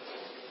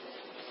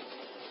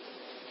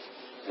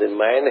 The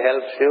mind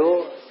helps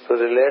you to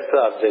relate to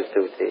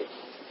objectivity.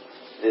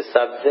 The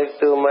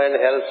subjective mind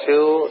helps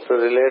you to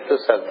relate to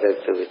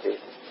subjectivity.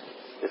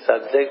 The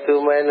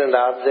subjective mind and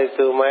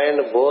objective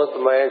mind, both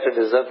minds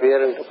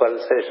disappear into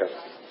pulsation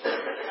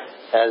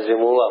as you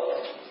move up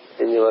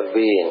in your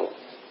being.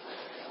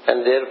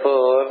 And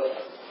therefore,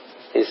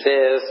 he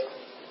says,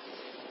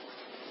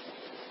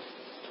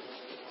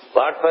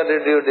 what for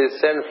did you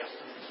descend?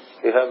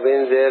 You have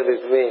been there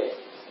with me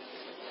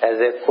as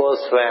a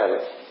co-swan.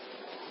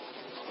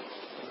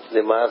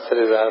 The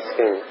master is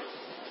asking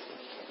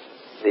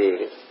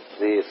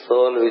the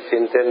soul which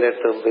intended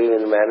to be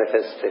in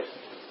manifestation.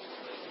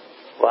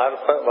 What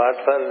for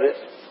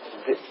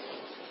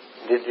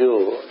did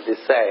you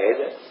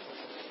decide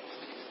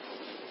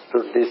to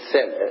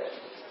descend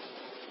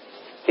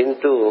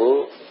into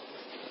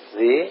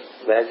the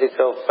magic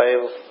of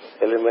 5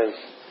 elements?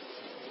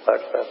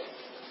 What for?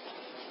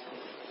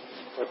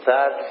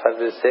 That for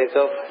the sake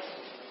of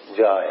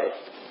joy.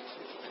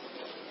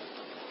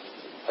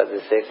 For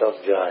the sake of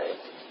joy.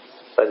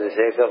 For the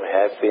sake of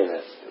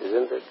happiness,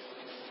 isn't it?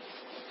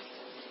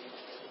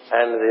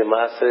 And the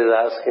master is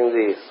asking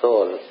the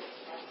soul,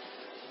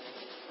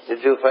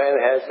 did you find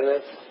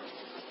happiness?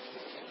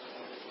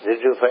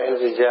 Did you find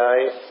the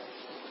joy?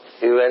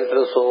 You went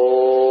through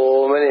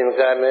so many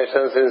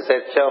incarnations in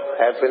search of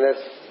happiness,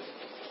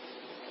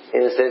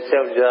 in search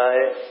of joy.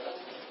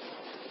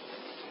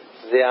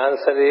 The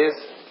answer is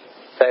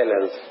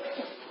silence.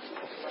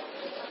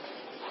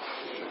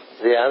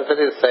 The answer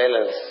is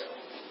silence,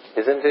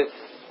 isn't it?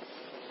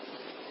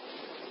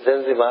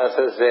 Then the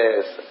master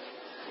says,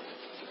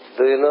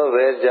 do you know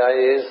where joy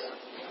is?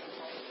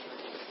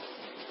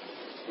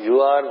 You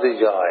are the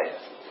joy.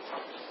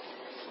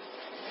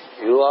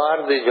 You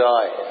are the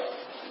joy.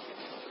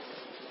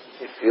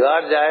 If you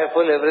are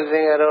joyful,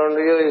 everything around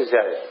you is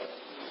joyful.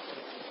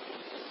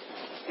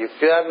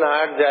 If you are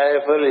not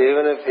joyful,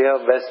 even if you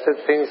have best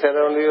things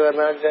around you, are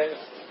not joyful.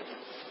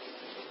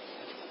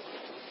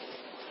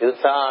 You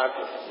thought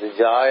the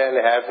joy and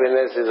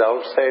happiness is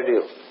outside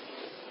you.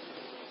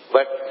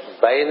 But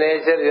by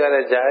nature, you are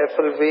a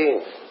joyful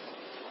being.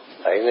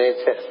 By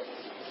nature.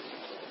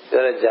 You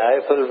are a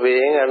joyful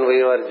being, and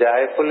we are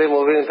joyfully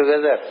moving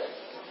together.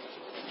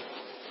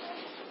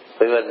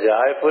 We were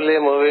joyfully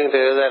moving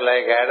together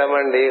like Adam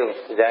and Eve,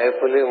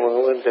 joyfully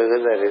moving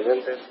together,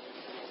 isn't it?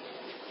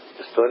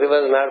 The story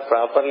was not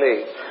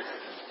properly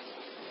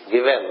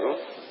given.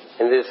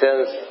 In the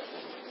sense,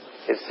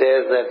 it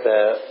says that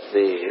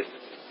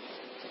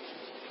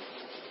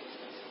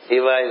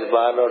Eva is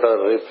born out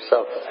of ribs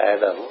of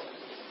Adam.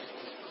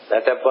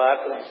 That apart,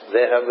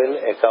 they have been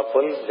a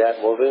couple, they are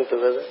moving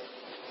together.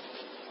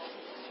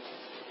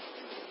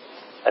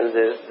 And they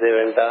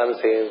went on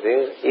saying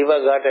things. Eva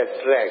got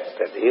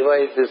attracted. Eva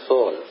is the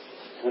soul,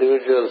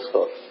 individual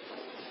soul.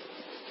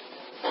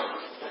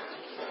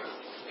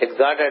 It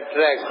got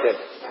attracted.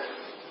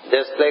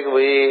 Just like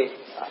we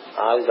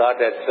all got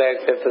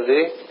attracted to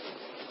the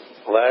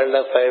world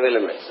of 5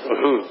 elements.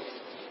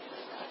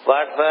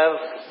 What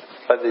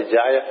for the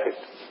joy of it?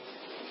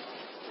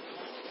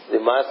 The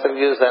master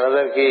gives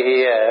another key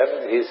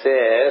here. He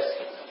says,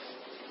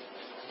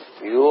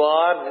 you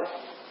are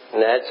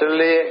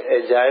naturally a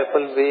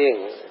joyful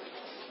being.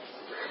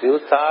 You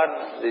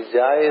thought the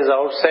joy is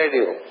outside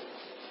you.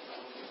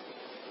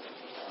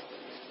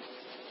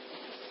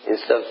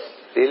 Instead of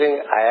feeling,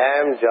 I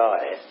am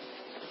joy,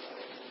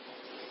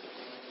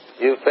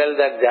 you felt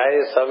that joy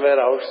is somewhere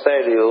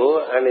outside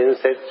you, and in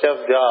search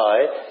of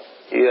joy,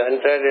 you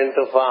entered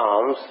into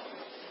forms,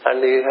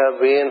 and you have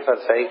been for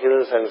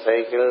cycles and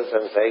cycles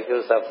and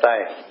cycles of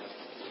time,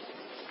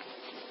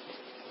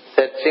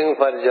 searching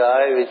for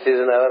joy which is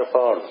never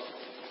found.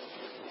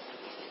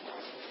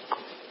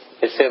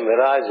 It's a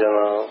mirage, you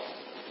know.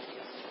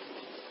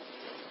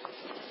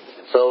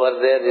 It's over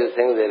there, you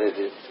think there is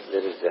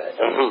joy.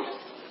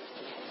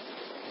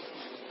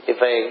 If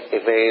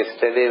I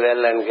study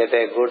well and get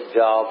a good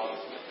job,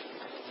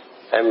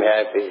 I'm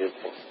happy, you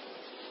think.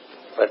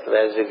 But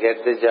as you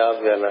get the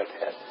job, you are not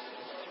happy.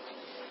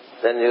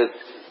 Then you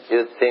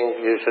think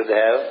you should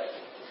have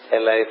a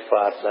life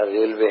partner. You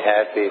will be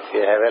happy if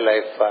you have a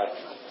life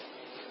partner.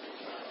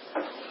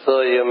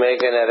 So you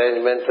make an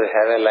arrangement to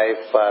have a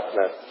life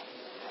partner.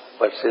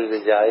 But still the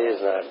joy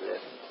is not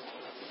there.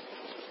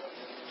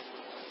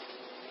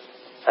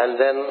 And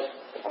then,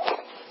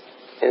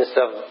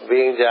 instead of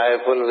being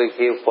joyful, we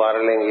keep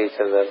quarreling each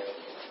other.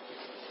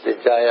 The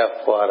joy of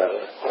quarrel.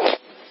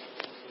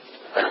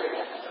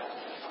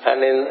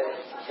 And in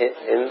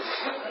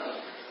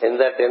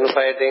that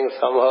infighting,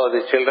 somehow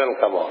the children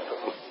come out.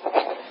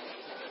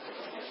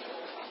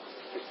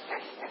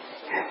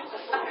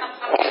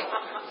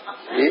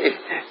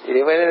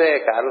 Even in a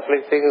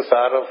conflicting,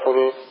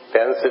 sorrowful,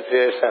 tense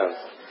situations,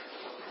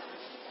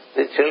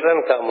 the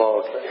children come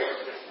out.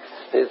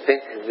 You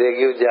think they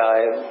give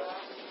joy,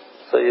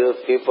 so you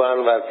keep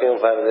on working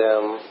for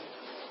them.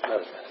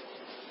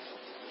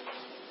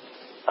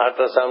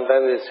 After some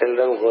time, the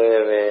children go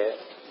away.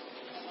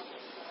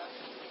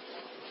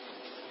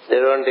 They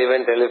don't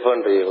even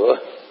telephone to you,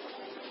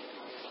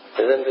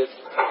 isn't it?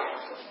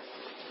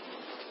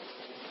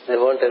 They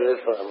won't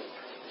telephone.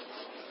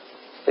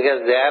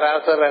 Because they are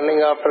also running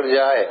after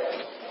joy.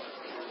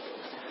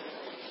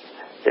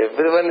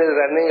 Everyone is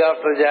running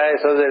after joy,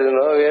 so there is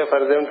no way for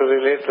them to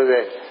relate to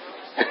that.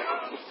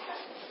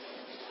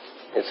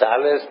 It's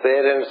always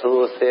parents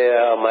who say,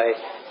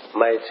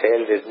 my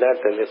child did not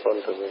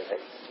telephone to me.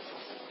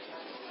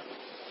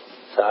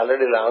 It's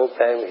already long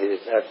time he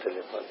did not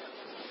telephone.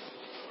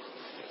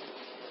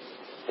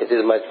 It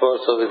is much more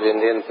so with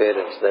Indian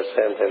parents, that's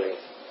why I am telling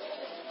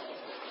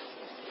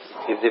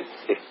you.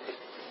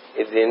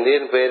 If the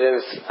Indian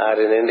parents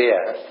are in India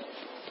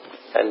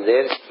and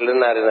their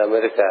children are in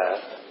America,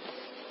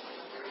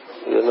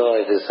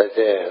 it is such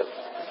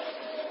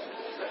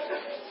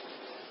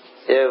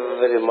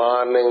every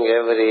morning,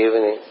 every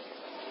evening,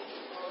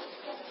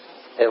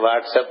 a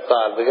WhatsApp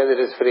call, because it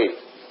is free.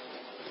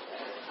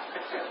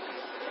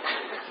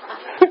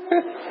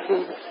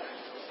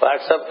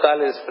 WhatsApp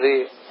call is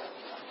free.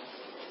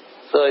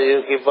 So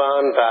you keep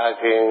on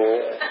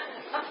talking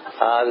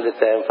all the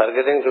time,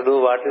 forgetting to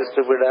do what is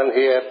to be done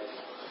here,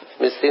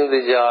 missing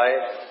the joy,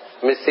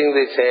 missing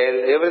the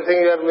child, everything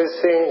you are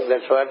missing.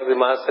 That's what the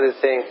Master is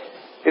saying.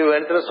 You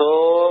went through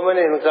so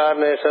many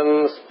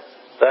incarnations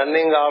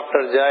running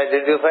after joy.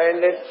 Did you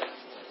find it?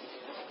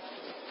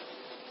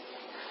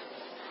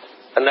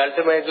 And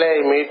ultimately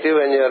I meet you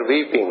when you are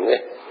weeping.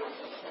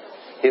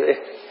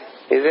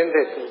 Isn't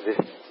it?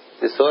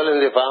 The soul in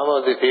the form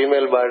of the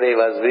female body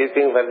was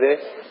weeping for the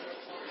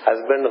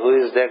husband who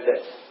is dead.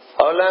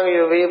 How long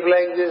you weep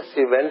like this?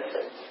 He went.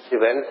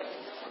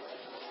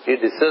 He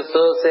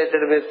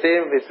disassociated with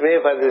me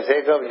for the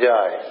sake of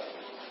joy.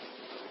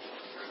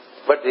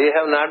 But you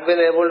have not been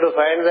able to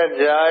find that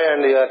joy,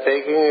 and you are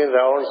taking in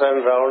rounds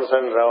and rounds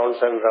and rounds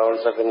and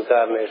rounds of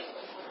incarnation.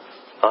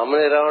 How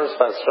many rounds?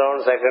 First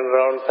round, second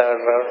round, third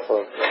round,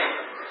 fourth round.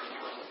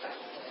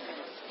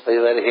 We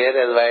were here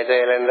as White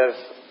Islanders.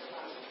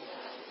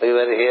 We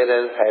were here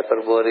as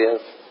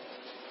Hyperboreans.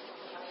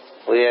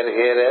 We are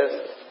here as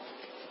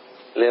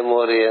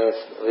Lemurians.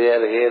 We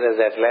are here as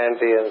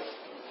Atlanteans.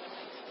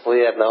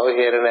 We are now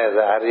here as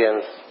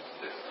Aryans.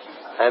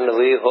 And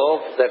we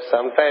hope that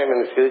sometime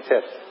in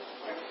future,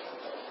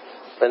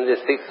 when the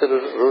sixth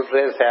root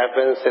race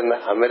happens in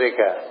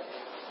America,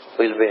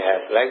 we'll be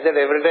happy. Like that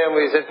every time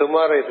we say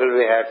tomorrow it will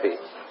be happy.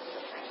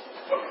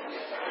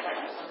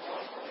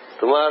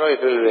 Tomorrow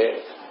it will be.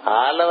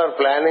 All our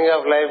planning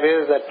of life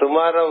is that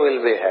tomorrow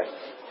will be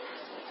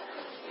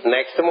happy.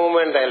 Next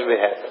moment I'll be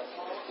happy.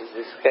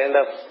 This kind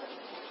of...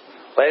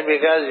 Why?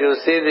 Because you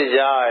see the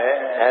joy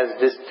as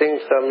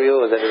distinct from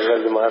you. That is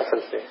what the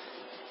Master says.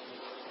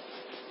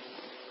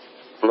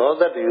 Know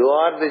that you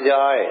are the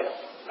joy.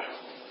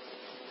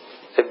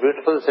 It's a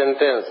beautiful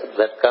sentence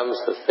that comes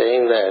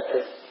saying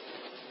that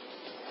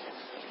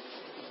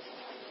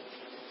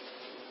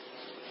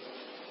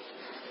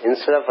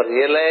instead of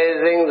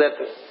realizing that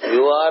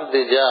you are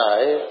the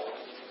joy,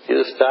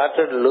 you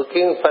started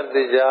looking for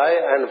the joy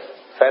and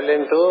fell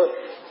into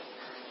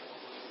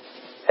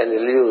an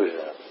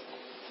illusion.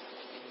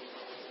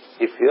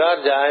 If you are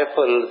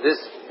joyful,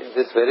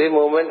 this very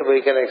moment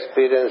we can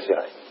experience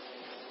joy.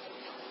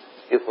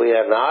 If we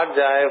are not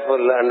joyful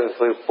and if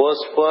we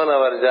postpone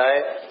our joy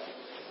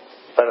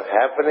for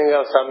happening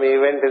of some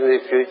event in the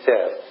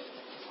future,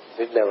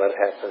 it never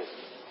happens.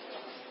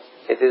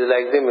 It is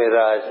like the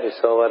mirage.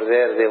 It's over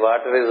there. The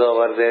water is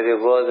over there. You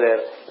go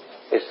there.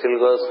 It still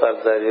goes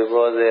further. You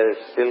go there.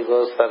 It still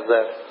goes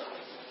further.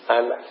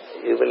 And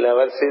you will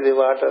never see the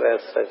water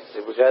as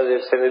such because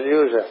it's an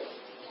illusion.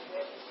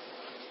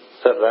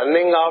 So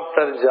running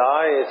after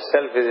joy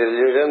itself is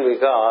illusion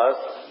because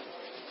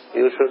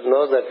you should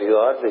know that you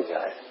are the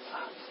joy.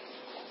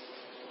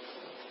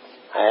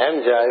 I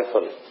am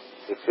joyful.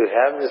 If you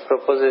have this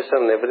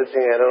proposition,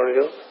 everything around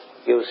you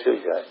gives you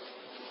joy.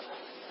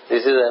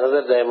 This is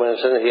another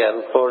dimension he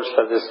unfolds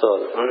for the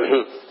soul.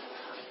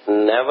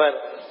 Never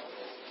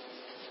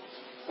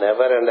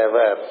and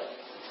ever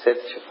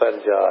search for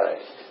joy.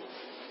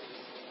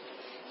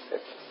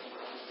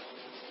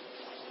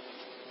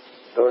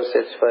 Don't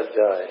search for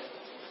joy.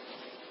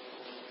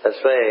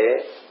 That's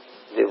why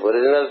the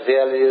original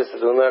theologians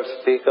do not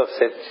speak of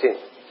searching.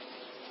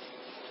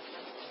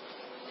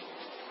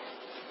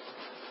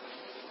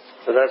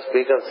 Do not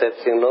speak of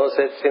searching. No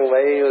searching.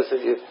 Why you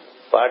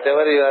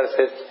whatever you are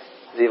searching,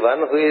 the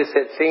one who is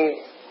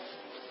searching,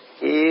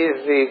 he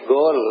is the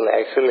goal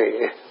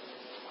actually.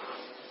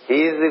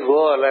 He is the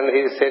goal and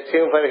he is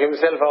searching for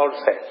himself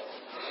outside.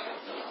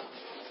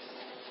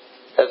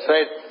 That's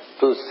right.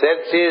 To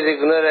search is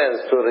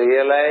ignorance. To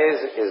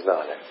realize is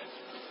knowledge.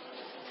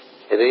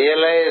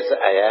 Realize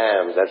I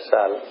am. That's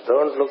all.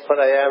 Don't look for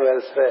I am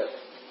elsewhere.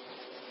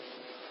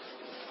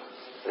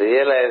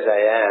 realize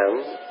I am,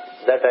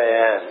 that I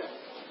am,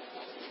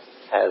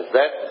 as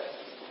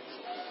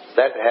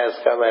that has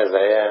come as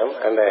I am,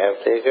 and I have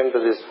taken to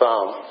this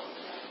form,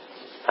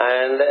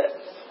 and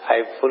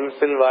I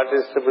fulfill what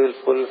is to be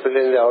fulfilled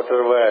in the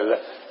outer world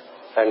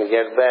and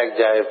get back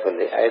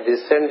joyfully. I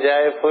descend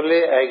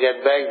joyfully, I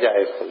get back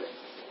joyfully.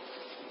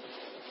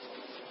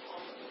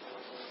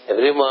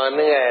 Every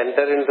morning I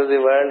enter into the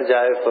world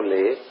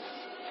joyfully,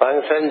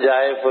 function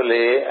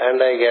joyfully,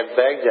 and I get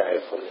back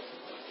joyfully.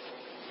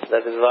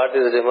 That is what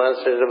is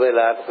demonstrated by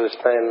Lord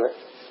Krishna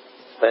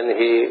when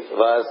he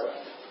was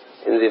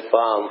in the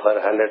form for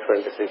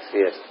 126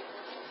 years.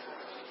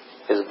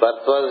 His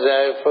birth was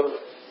joyful,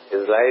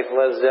 his life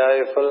was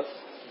joyful,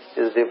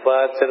 his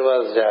departure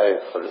was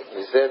joyful.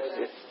 He said,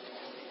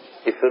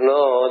 if you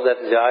know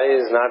that joy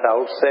is not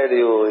outside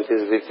you, it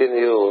is within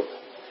you,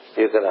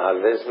 you can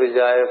always be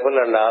joyful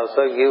and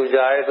also give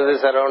joy to the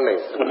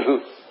surroundings.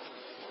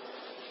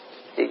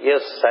 He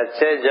gives such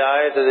a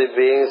joy to the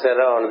beings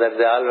around that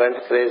they all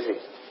went crazy.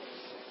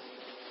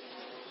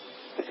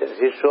 Because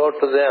he showed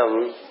to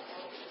them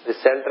the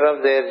center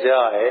of their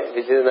joy,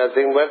 which is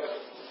nothing but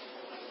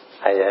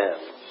I am.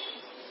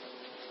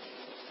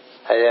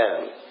 I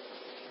am.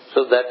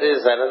 So that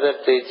is another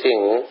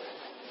teaching.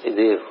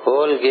 The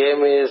whole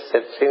game is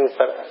searching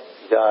for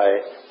joy,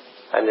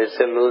 and it's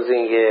a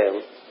losing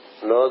game.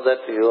 Know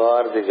that you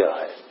are the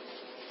joy.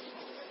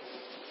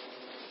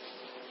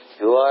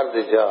 You are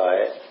the joy,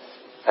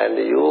 and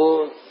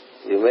you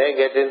may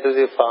get into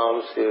the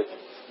forms, you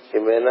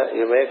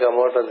may come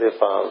out of the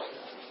forms,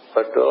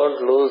 but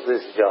don't lose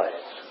this joy.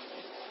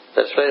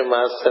 That's why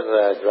Master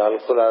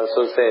Jwalkul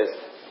also says,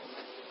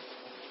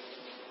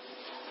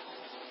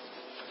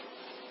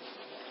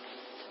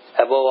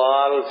 above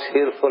all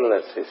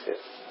cheerfulness, he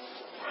says.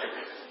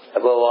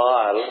 Above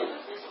all,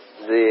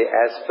 the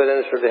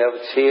aspirant should have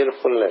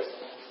cheerfulness.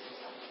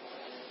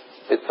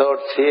 Without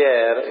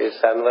cheer,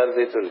 it's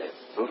unworthy to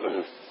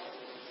live.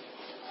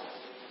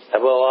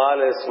 Above all,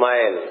 a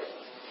smile.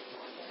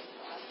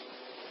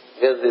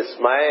 Because the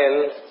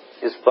smile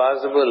is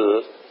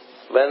possible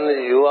when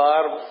you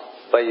are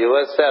by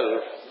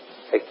yourself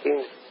a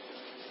king.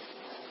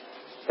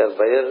 Because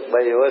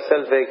by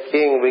yourself a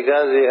king,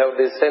 because you have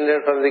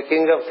descended from the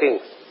King of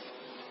Kings.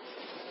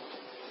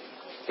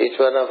 Each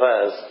one of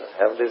us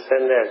have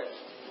descended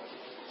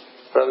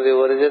from the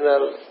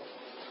original.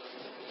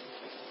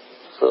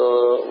 So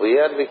we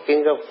are the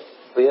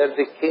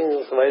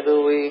kings. Why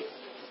do we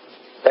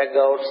beg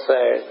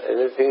outside?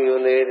 Anything you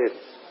need,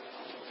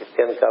 it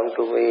can come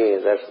to me.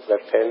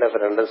 That kind of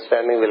an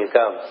understanding will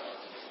come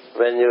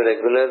when you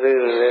regularly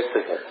relate to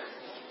him.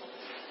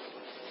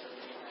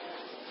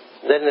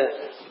 Then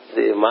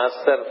the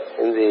master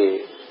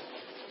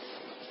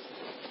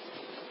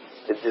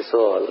with the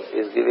soul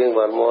is giving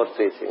one more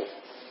teaching.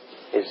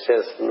 It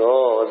says,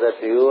 know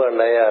that you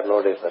and I are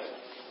no different.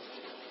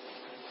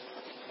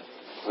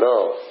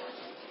 Know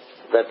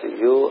that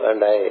you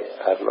and I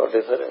are no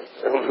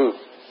different.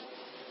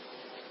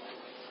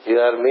 You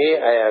are me,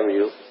 I am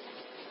you.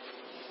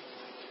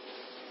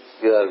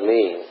 You are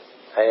me,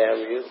 I am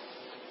you.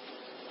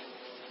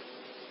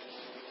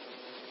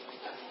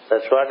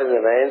 That's what in the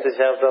 9th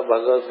chapter of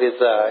Bhagavad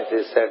Gita it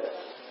is said,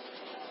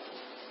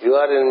 you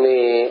are in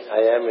me,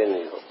 I am in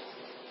you.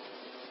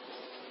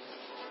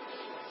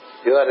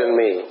 You are in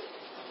me,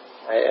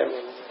 I am in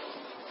you.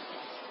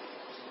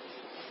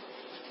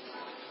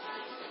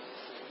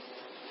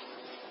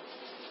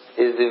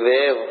 Is the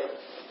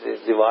wave, is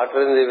the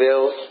water in the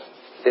wave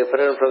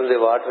different from the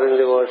water in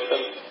the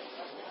ocean?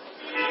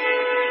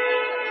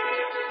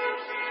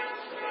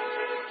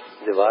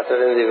 The water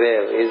in the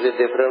wave, is it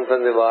different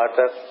from the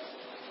water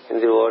in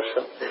the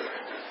ocean?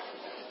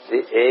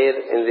 The air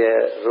in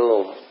the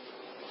room,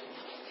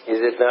 is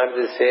it not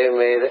the same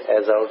air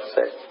as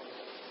outside?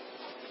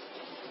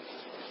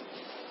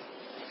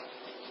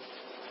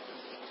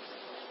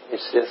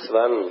 It's just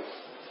one.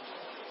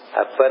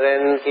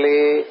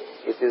 Apparently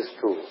it is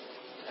two.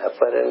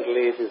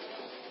 Apparently it is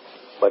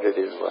two. But it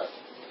is one.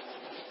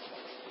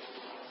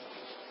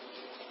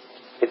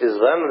 It is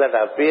one that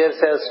appears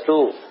as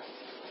two.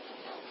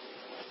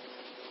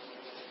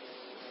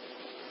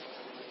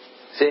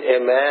 See, a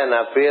man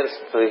appears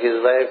to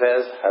his wife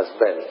as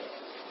husband,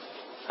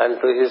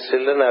 and to his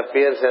children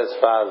appears as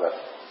father.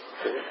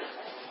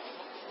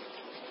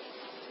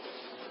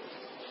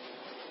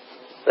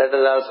 Let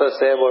us also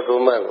say about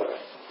woman.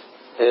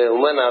 A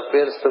woman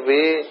appears to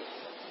be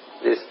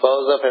the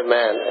spouse of a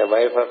man, a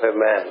wife of a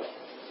man,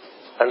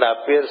 and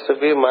appears to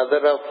be mother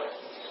of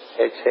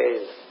a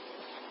child.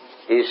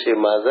 Is she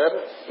mother?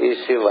 Is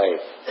she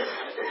wife?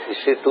 Is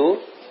she two?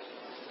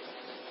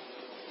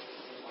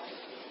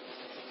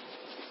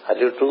 Are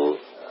you two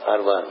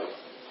or one?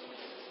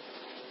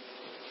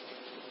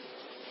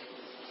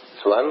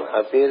 It's one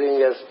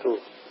appearing as two.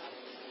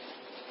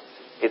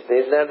 It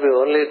need not be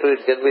only two,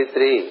 it can be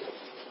three.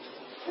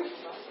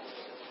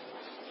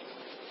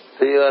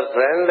 To your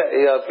friend,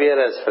 you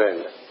appear as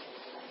friend.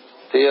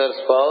 To your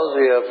spouse,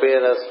 you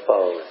appear as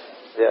spouse.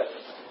 Yeah.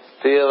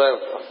 To your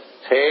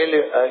child,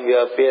 you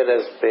appear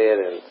as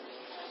parent.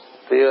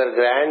 To your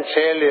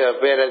grandchild, you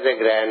appear as a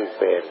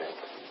grandparent.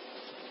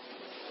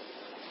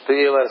 To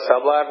your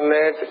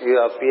subordinate, you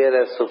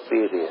appear as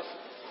superior.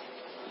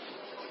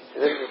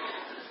 Isn't it?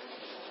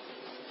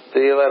 To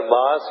your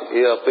boss,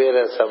 you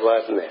appear as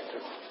subordinate.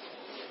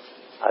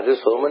 Are you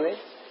so many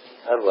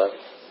or one?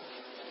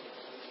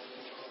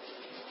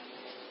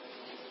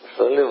 It's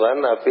only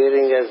one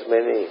appearing as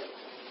many.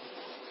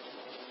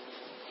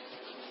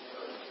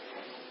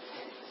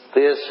 To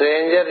a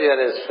stranger, you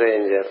are a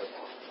stranger.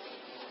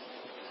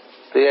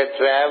 To a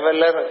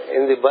traveler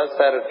in the bus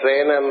or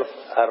train or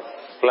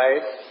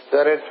flight, you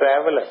are a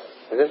traveler,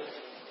 isn't it?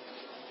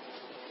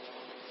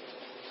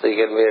 So you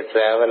can be a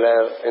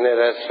traveler. In a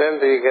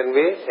restaurant, you can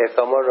be a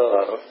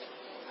Commodore.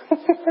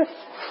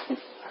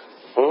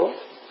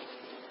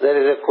 There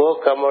is a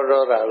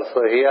co-Commodore also.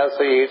 He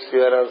also eats,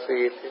 you are also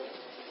eating.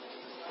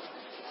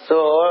 So,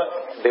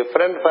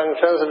 different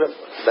functions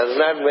does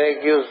not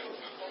make you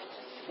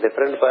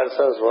different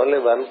persons. Only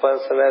one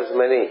person has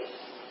many.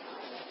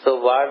 So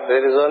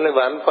there is only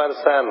one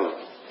person.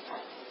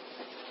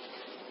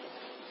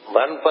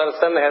 One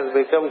person has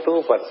become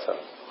two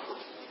persons.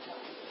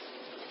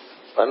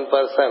 One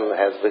person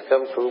has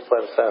become two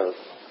persons.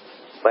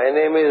 My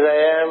name is I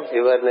am,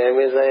 your name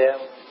is I am.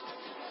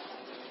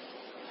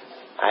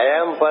 I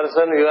am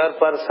person, you are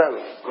person.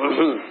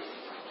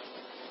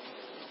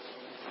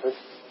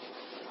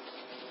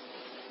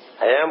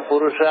 I am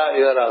Purusha,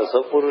 you are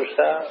also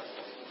Purusha.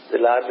 The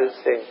Lord is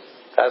saying,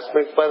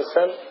 cosmic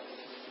person,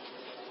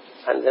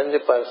 and then the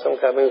person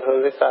coming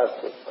from the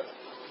cosmic person.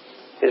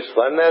 It's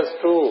one as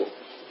two.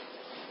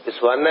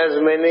 It's one as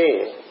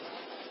many.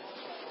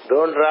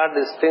 Don't draw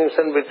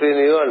distinction between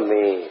you and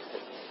me.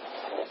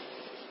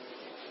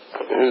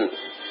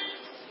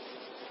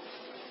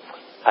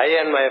 I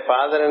and my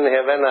Father in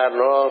heaven are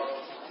no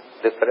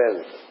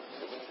different.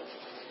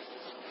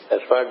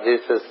 That's what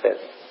Jesus said.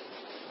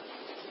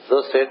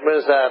 Those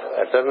statements are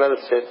eternal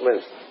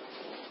statements.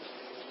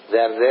 They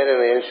are there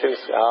in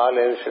all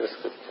ancient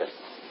scriptures.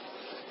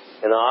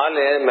 In all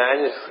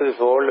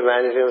manuscripts, old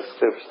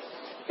manuscripts,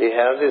 we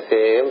have the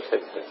same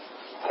statement.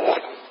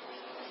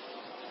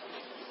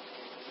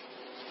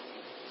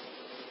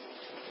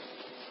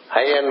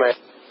 I and my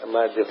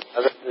Father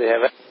in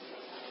heaven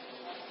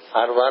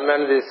are one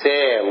and the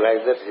same,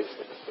 like that he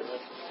said.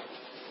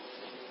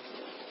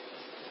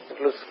 It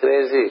looks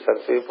crazy for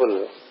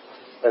people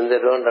when they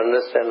don't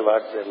understand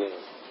what they mean.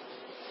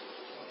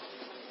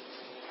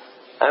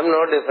 I am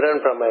no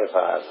different from my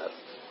Father.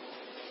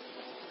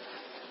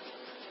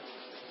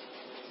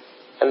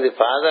 And the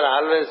Father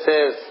always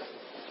says,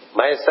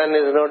 my son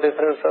is no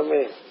different from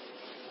me.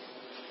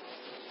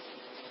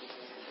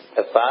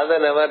 A father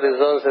never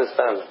disowns his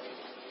son.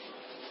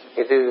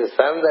 It is the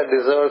son that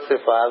disowns the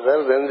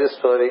father, then the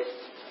story.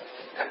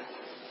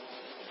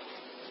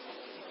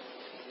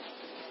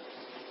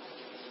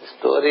 The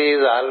story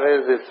is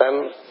always the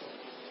son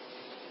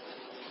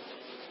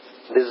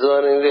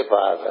disowning the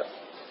father.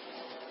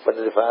 But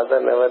the father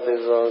never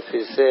disowns.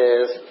 He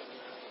says,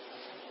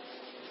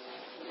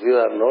 you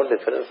are no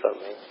different from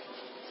me.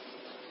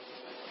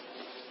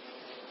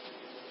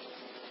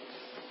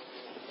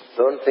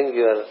 Don't think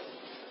you are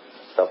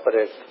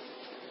separate.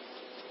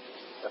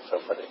 You are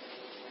separate.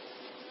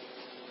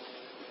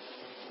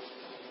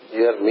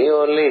 You are me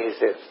only, he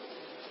says.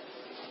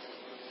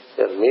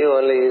 You are me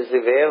only. Is the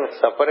wave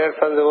separate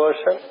from the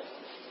ocean?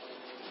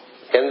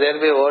 Can there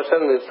be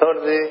ocean without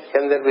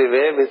can there be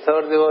wave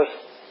without the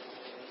ocean?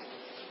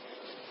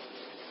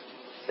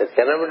 There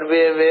cannot be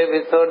a wave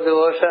without the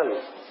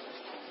ocean.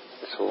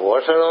 It's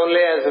ocean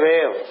only as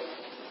wave.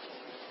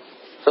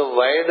 So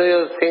why do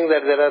you think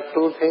that there are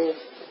two things?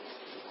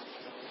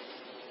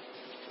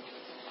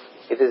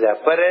 It is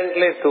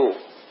apparently two,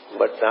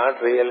 but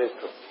not really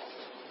two.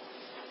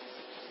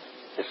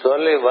 It's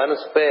only one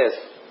space,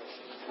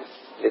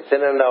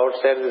 within and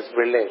outside this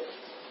building.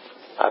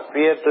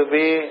 Appear to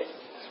be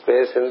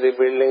space in the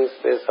building,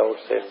 space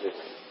outside the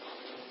building.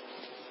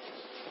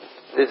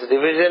 This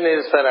division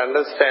is for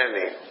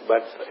understanding,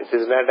 but it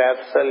is not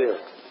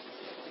absolute.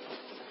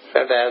 It's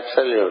not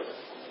absolute.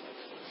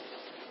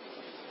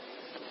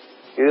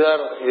 You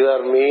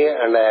are me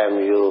and I am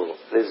you.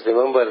 Please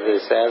remember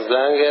this. As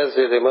long as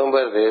you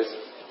remember this,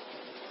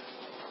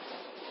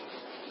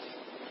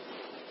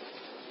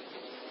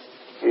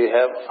 you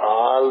have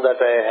all that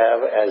I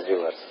have as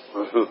yours.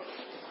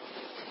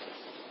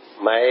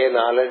 My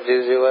knowledge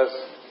is yours.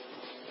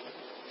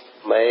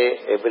 My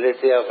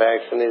ability of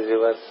action is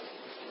yours.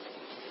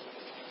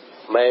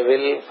 My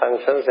will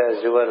functions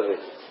as your will.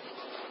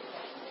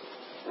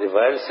 The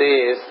world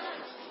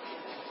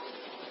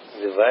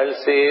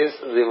sees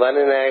the one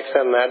in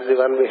action, not the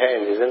one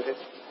behind, isn't it?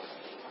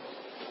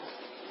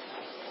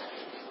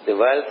 The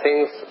world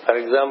thinks, for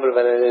example,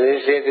 when an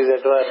initiate is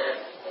at work,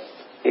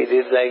 he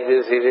did like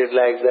this, he did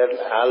like that,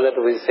 all that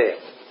we say.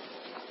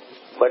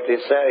 But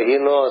it's not, he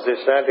knows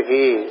it's not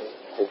he,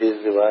 it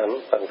is the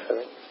one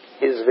functioning,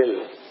 his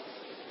will.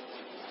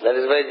 That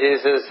is why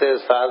Jesus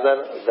says,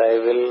 Father, thy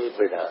will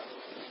be done.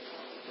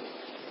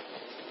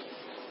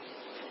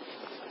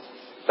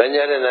 When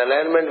you are in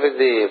alignment with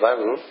the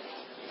one,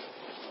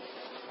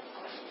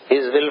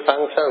 His will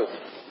functions.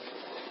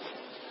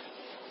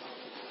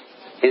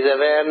 His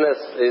awareness,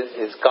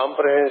 his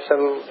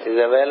comprehension is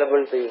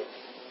available to you.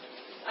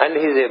 And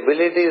his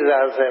ability is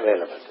also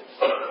available to you.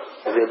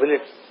 His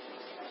ability.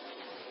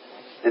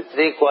 The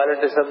three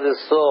qualities of the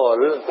soul,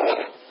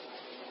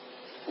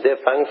 they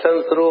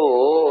function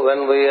through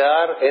when we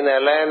are in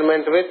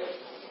alignment with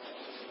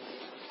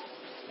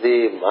the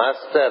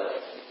Master,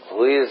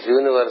 who is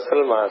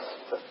Universal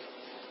Master,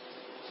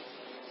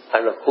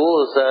 and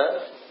whose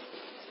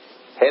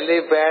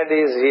helipad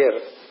is here.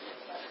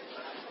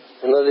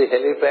 You know the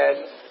helipad?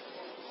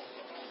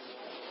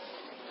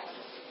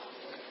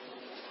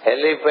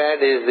 Helipad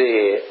is the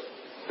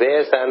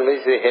base on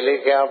which the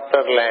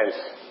helicopter lands.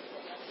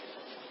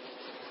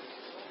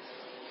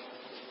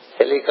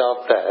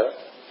 Helicopter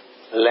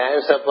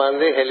lands upon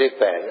the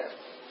helipad.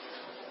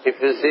 If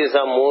you see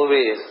some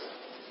movies,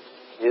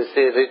 you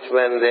see rich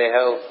men, they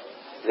have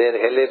their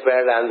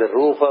helipad on the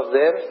roof of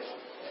their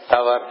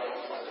tower.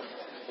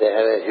 They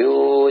have a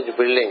huge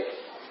building.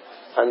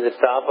 On the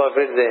top of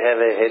it, they have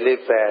a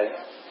helipad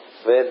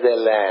where they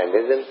land,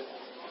 isn't it?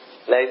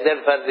 Like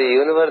that for the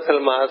Universal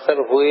Master,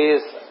 who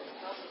is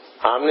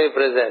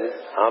omnipresent,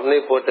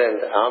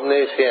 omnipotent,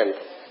 omniscient,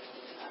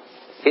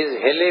 his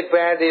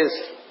helipad is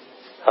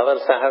our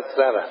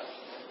Sahasrara.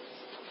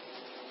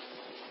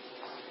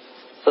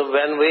 So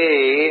when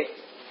we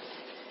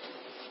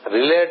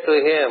relate to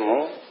him,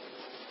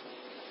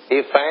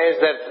 he finds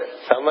that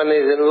someone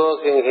is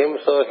invoking him,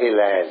 so he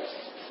lands.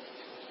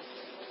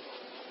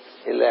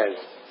 He lands.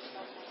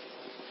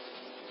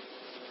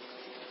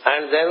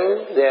 And then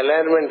the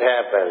alignment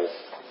happens.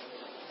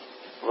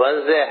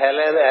 Once the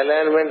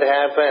alignment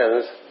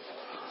happens,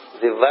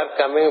 the work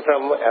coming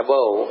from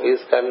above is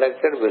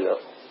conducted below.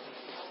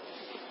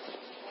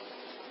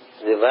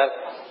 The work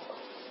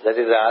that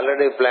is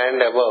already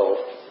planned above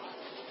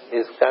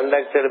is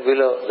conducted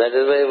below. That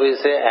is why we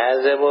say,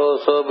 as above,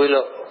 so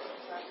below.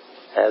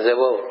 As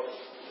above,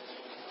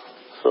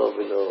 so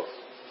below.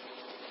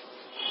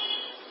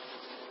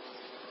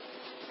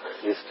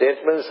 The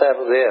statements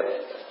are there,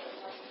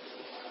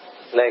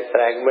 like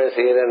fragments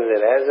here and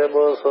there. As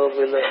above, so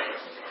below.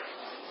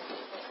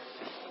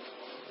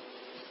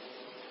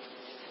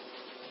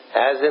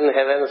 As in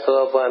heaven,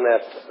 so upon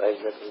earth. Like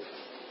that.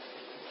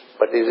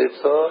 But is it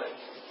so?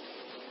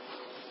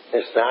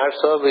 It's not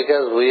so,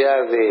 because we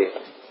are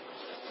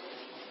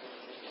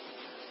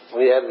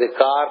the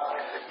cork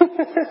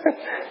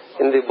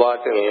in the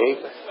bottle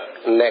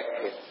neck.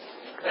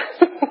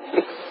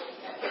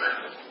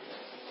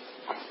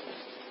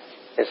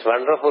 It's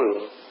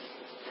wonderful.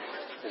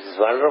 It's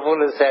wonderful,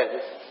 he said,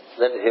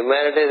 that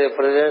humanity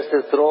represents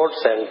the throat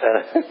center.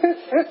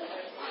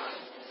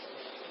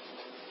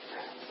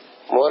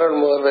 More and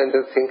more when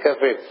you think of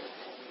it,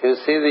 you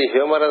see the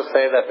humorous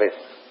side of it.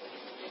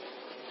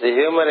 The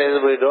humor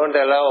is we don't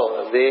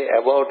allow the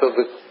above to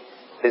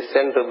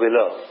descend to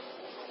below.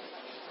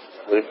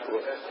 We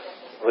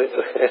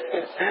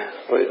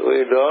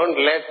don't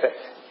let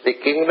the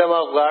kingdom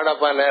of God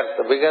upon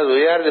earth, because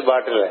we are the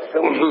bottleneck.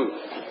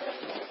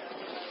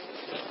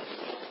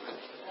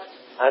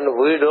 And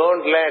we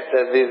don't let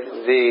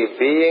the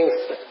beings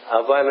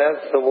upon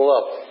earth to move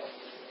up.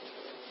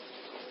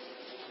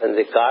 When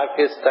the cork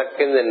is stuck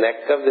in the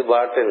neck of the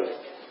bottle,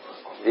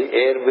 the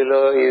air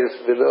below is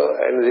below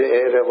and the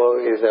air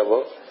above is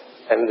above,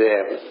 and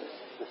there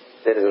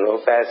is no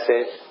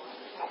passage.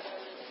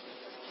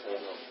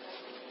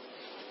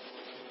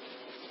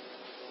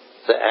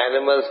 So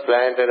animals,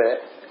 plant and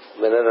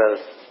minerals,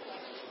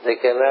 they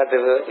cannot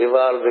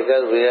evolve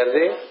because we are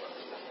the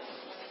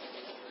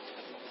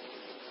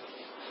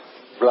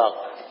block.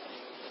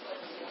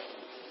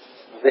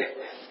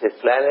 The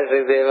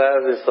planetary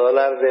devas, the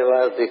solar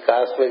devas, the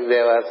cosmic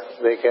devas,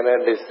 they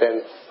cannot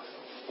descend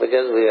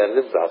because we are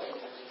the block.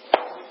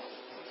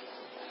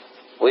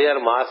 We are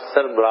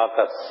master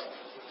blockers.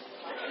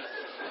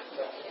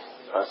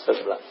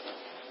 Master block.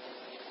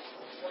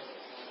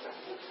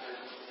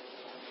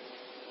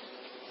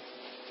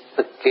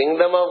 The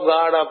kingdom of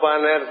God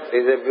upon earth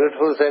is a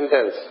beautiful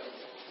sentence.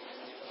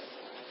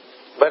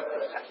 But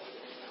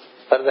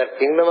for the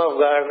kingdom of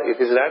God,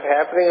 it is not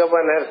happening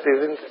upon earth,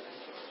 isn't it?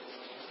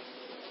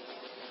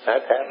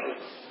 Not happening.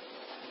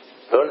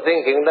 Don't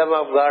think kingdom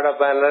of God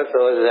upon earth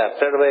is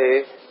uttered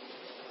by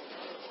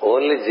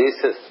only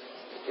Jesus.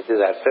 It is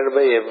uttered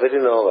by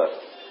every knower.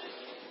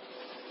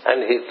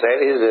 And he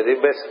tried his very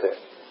best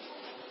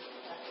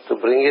to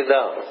bring it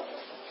down.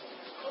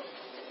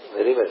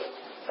 Very best.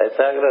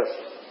 Pythagoras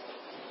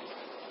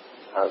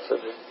also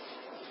did.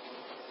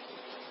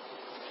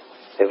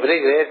 Every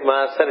great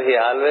master, he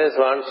always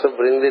wants to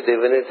bring the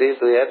divinity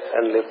to earth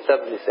and lift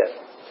up this earth.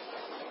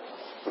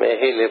 May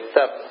he lift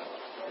up,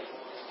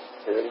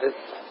 isn't it,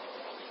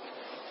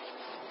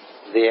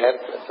 the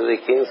earth to the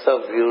kings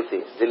of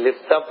beauty. The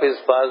lift up is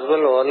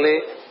possible only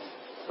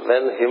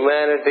when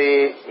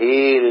humanity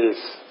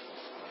yields.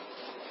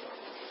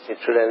 It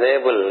should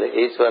enable,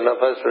 each one of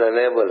us should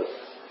enable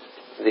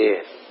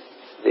the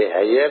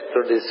higher to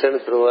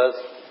descend through us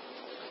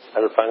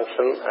and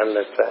function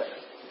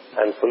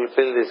and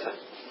fulfill this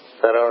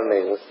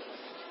surroundings,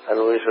 and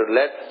we should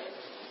let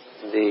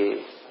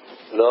the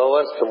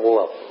lowest move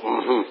up.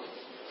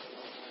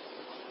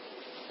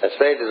 That's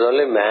why it is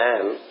only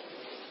man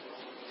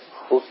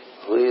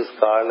who is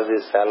called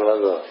the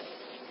Salvador.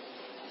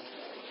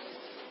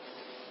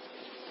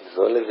 It is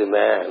only the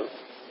man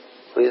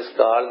who is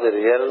called the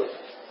real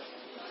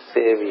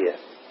Savior.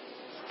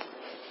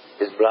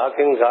 He is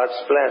blocking God's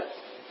plan.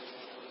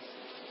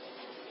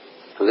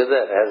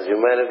 Together, as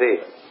humanity,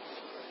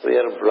 we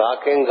are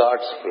blocking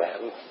God's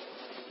plan.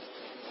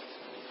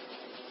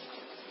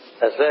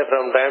 That's why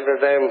from time to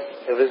time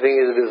everything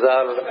is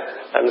dissolved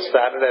and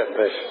started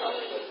afresh.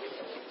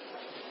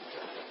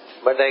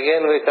 But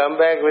again we come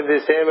back with the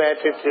same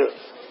attitude.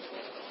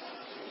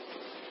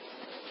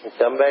 We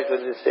come back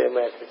with the same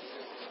attitude.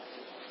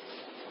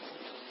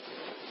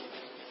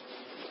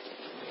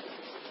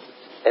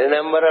 Any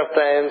number of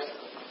times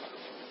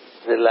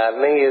the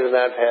learning is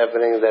not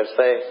happening. That's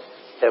why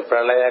a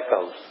pralaya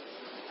comes.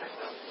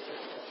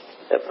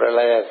 A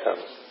pralaya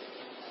comes.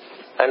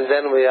 And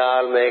then we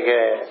all make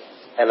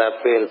an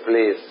appeal,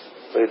 please,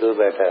 we do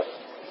better.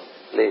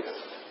 Please.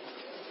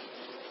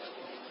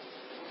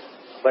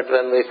 But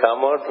when we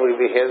come out, we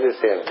behave the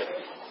same way.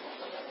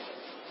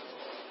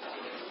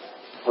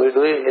 We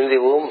do it in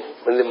the womb.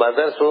 In the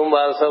mother's womb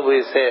also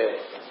we say,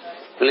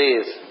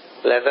 please,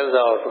 let us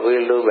out,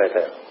 we'll do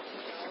better.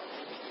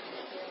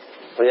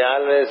 We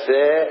always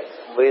say,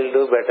 we'll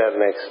do better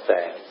next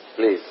time,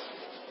 please.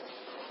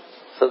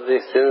 So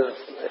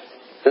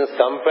since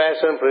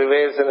compassion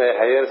prevails in a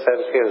higher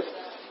circles,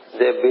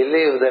 they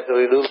believe that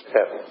we do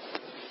better.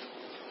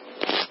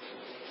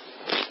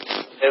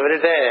 Every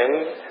time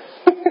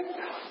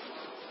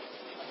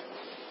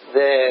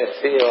they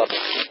see,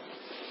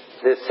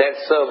 they said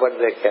so, but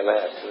they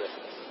cannot.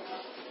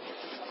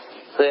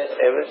 So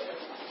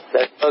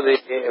that's how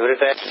every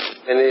time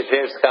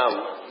initiates come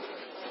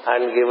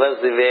and give us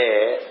the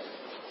way,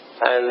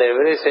 and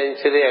every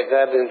century,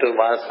 according to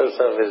masters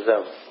of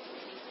wisdom,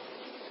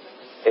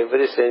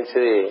 every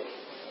century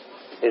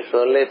it's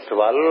only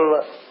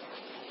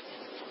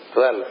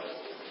 12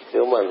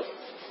 humans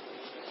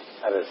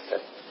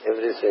arrested.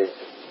 Every century.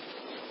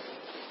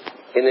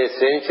 In a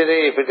century,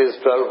 if it is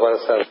 12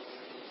 persons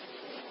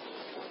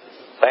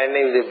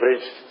finding the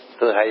bridge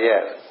to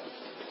higher,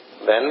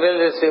 when will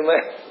this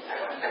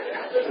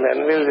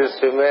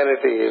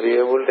humanity be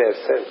able to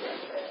ascend?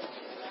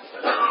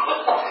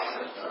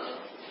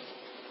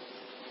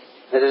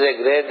 There is a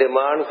great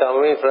demand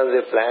coming from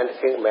the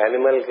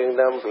animal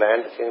kingdom,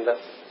 plant kingdom,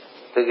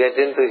 to get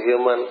into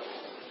human,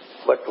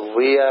 but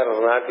we are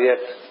not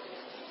yet.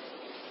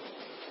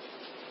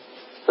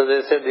 So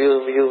they said,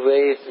 you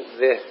wait.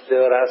 They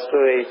were asked to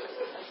wait.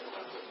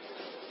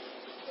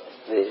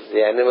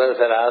 The animals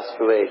are asked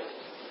to wait.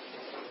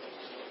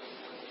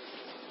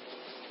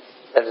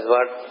 That is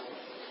what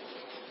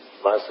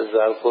Master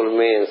Jwalpur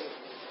means,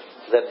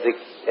 that the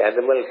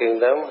animal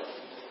kingdom,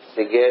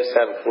 the gates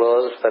are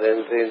closed for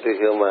entry into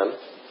human,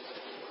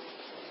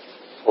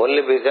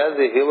 only because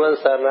the humans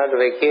are not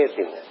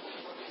vacating.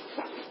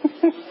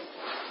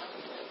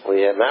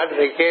 We are not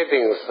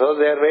vacating, so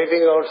they are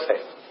waiting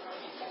outside.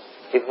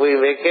 If we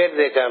vacate,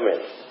 they come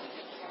in.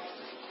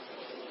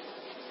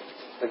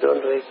 We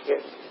don't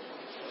vacate.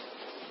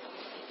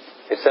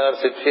 It's our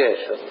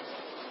situation.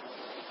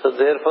 So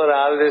therefore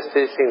all this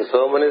teaching,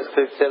 so many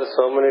scriptures,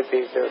 so many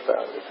teachers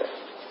all the time.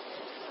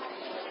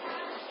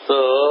 So,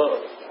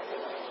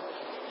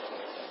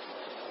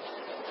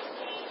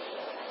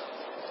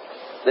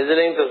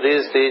 listening to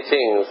these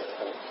teachings,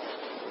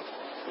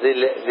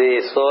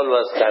 the soul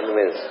was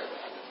convinced.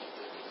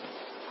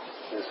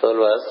 The soul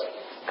was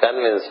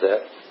convinced.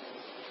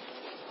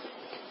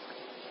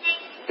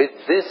 With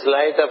this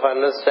light of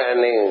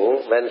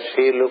understanding, when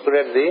she looked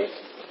at the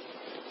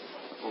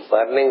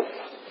burning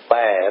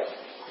fire,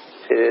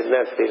 she did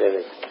not feel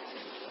anything.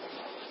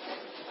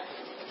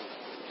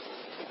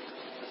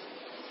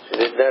 She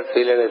did not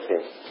feel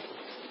anything.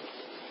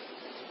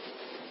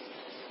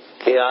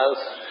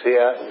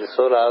 The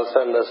soul also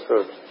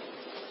understood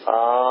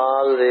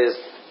all these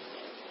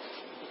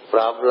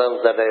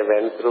problems that I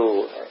went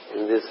through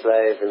in this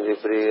life, in the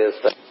previous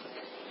life,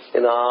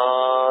 in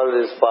all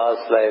these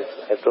past lives.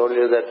 I told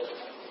you that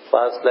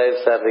past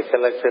lives are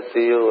recollected to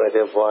you at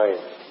a point.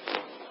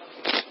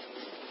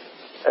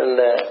 And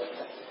it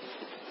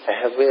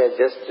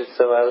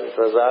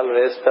was all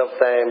waste of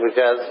time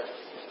because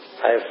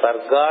I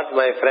forgot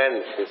my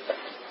friend, she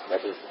said.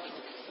 That is,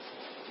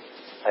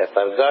 I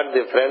forgot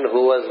the friend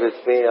who was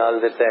with me all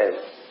the time.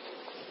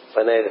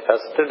 When I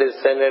first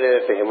descended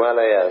at the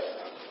Himalayas,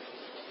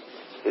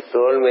 he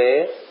told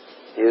me,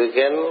 you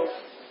can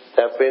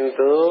step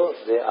into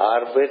the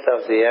orbit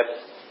of the earth,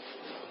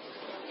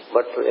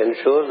 but to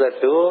ensure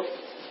that you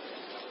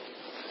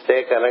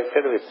stay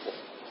connected with me.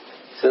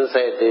 Since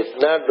I did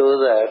not do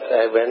that,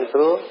 I went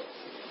through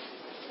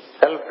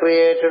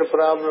self-created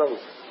problems.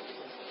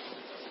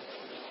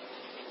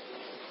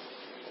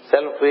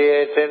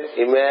 Self-created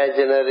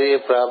imaginary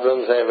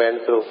problems I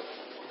went through.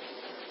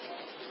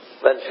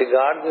 When she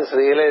got this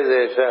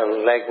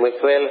realization, like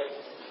Mikhail,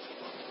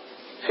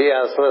 She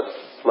also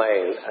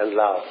smiled and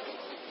laughed.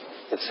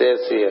 It says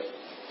here,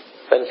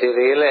 when she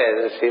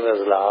realized she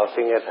was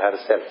laughing at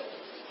herself.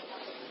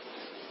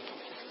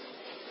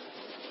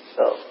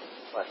 So,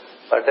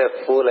 what a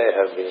fool I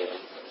have been.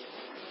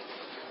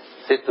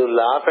 See, to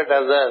laugh at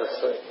others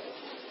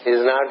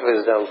is not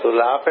wisdom. To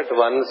laugh at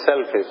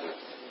oneself is.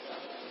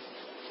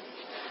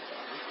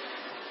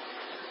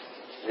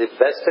 The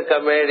best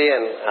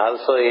comedian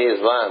also is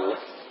one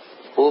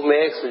who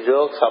makes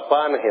jokes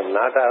upon him,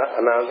 not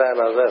on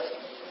others.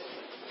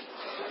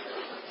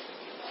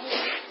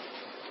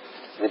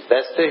 The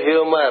best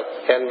humor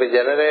can be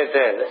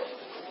generated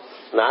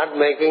not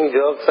making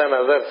jokes on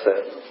others,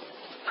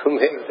 to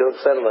make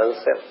jokes on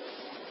oneself.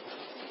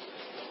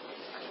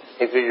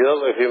 If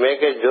you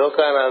make a joke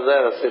on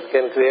others, it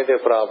can create a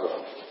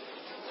problem.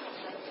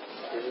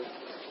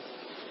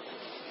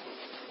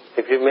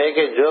 If you make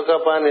a joke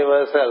upon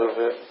yourself,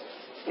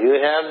 you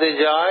have the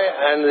joy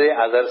and the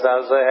others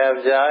also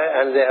have joy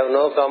and they have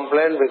no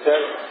complaint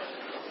because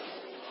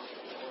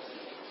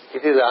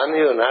it is on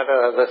you, not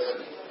on others.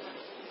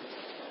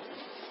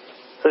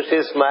 So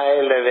she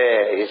smiled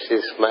away. She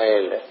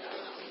smiled.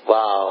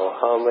 Wow,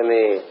 how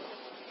many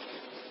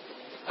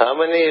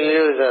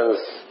illusions,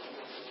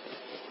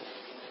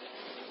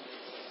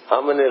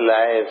 how many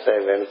lives I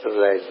went through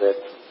like that.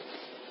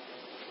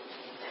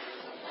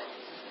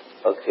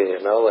 Okay,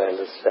 now I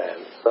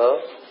understand. So,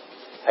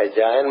 I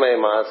join my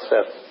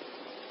master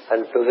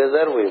and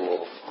together we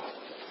move.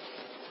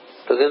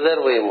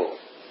 Together we move.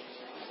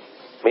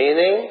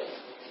 Meaning,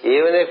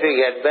 even if we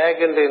get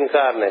back into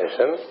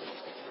incarnation,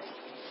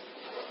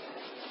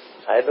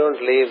 I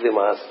don't leave the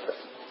master.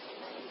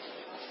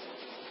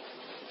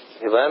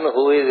 The one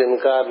who is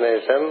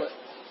incarnation,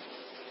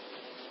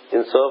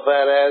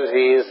 insofar as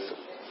he is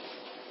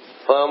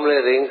firmly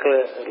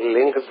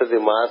linked to the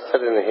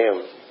master in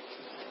him,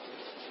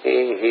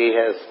 he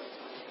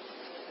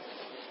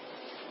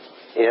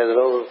has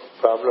no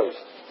problems.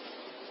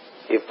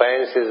 He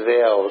finds his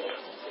way out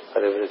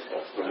for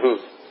everything.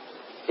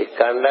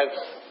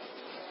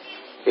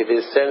 He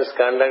descends,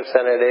 conducts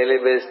on a daily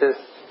basis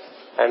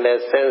and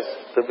ascends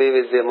to be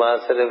with the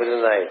master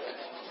every night.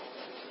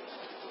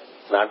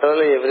 Not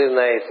only every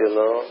night,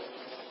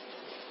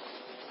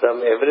 from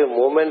every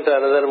moment to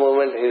another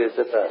moment he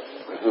visits us.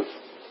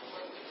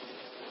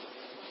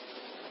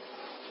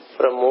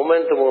 From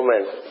moment to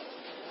moment.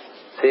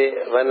 See,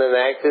 when an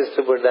act is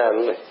to be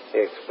done, he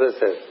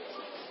expresses.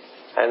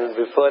 And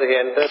before he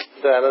enters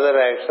into another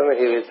action,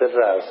 he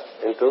withdraws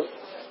into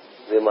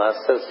the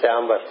master's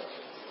chamber.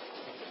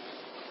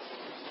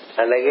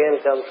 And again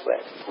comes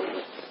back.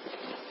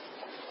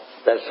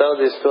 That's how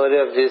the story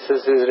of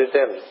Jesus is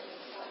written.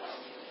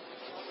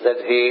 That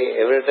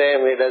every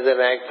time he does an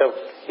act of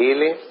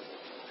healing,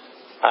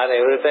 or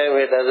every time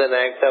he does an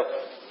act of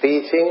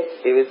teaching,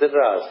 he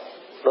withdraws.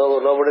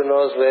 Nobody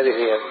knows where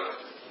he is.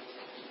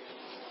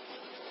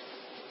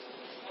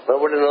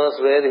 Nobody knows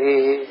where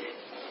he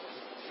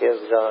has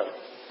gone.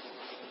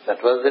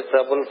 That was the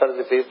trouble for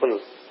the people,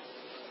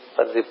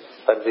 for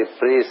the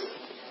priests.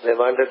 They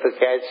wanted to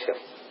catch him.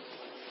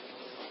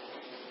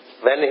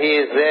 When he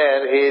is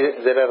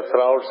there are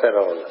crowds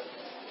around,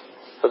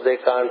 so they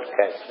can't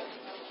catch him.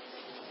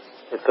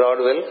 The crowd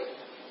will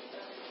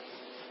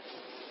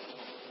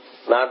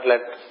not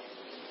let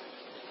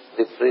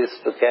the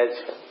priest to catch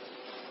him.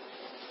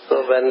 So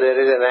when there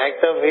is an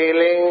act of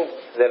healing,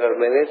 there are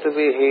many to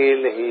be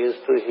healed. He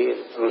used to heal.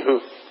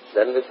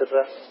 Then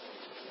withdraw.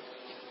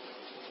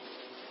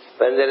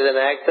 When there is an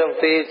act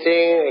of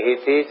teaching, he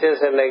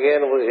teaches and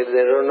again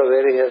they don't know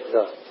where he has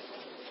gone.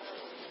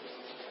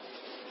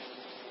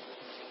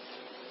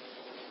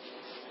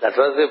 That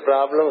was the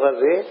problem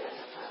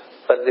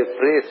for the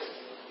priests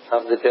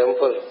of the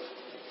temple.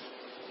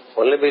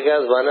 Only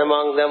because one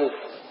among them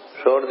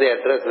showed the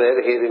address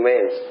where he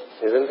remains,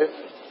 isn't it?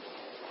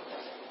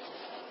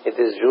 It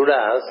is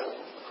Judas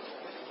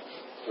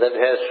that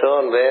has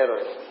shown where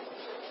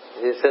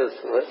Jesus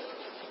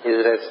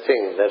is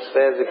resting. That's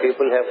where the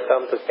people have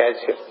come to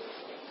catch him.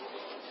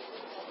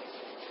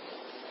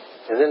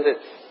 Isn't it?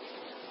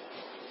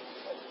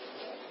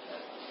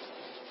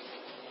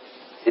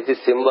 It is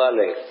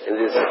symbolic in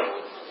this.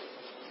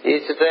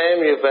 Each time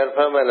you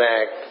perform an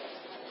act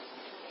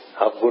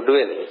of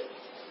goodwill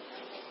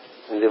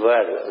in the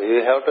world,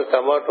 you have to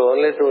come out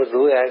only to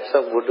do acts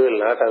of goodwill,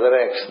 not other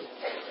acts.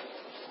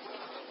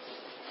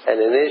 An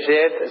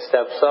initiate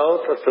steps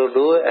out to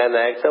do an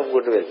act of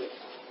goodwill.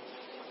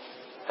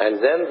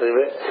 And then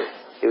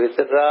he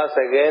withdraws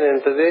again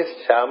into this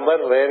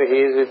chamber where he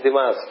is with the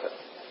master.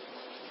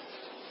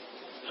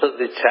 So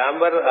the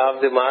chamber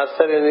of the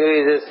master in you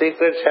is a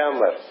secret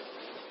chamber.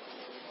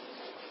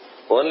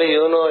 Only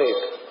you know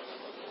it.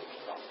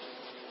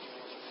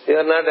 You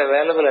are not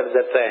available at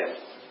that time.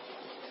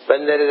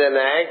 When there is an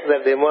act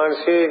that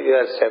demands you, you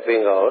are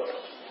stepping out.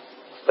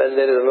 When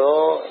there is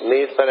no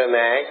need for an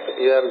act,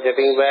 you are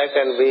getting back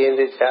and be in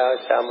the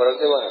chamber of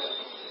the master.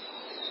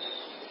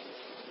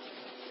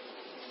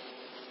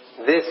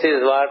 This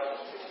is what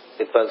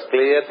it was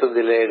clear to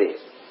the lady.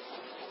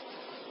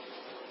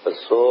 was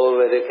so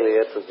very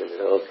clear to the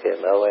leader. Okay,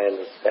 now I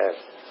understand.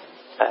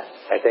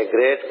 At a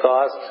great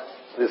cost,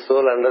 the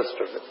soul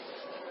understood it.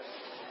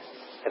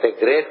 At a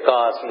great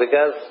cost,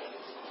 because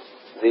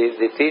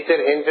the teacher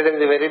hinted in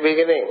the very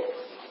beginning.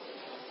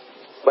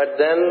 But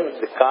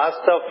then the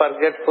cost of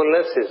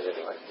forgetfulness is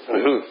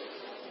realized.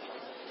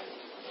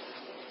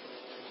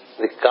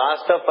 The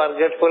cost of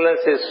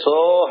forgetfulness is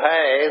so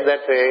high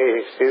that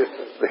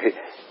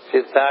she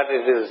thought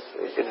it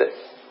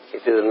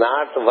is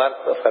not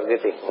worth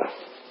forgetting.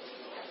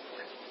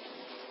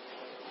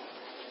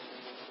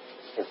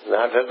 It's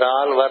not at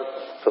all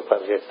worth to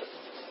forget.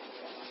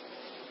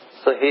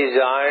 So he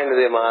joined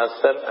the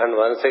master and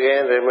once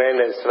again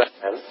remained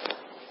enshrined,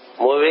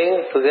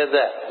 moving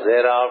together.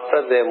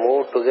 Thereafter they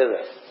moved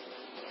together.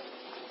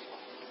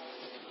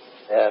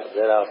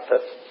 Thereafter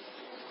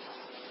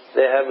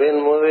they have been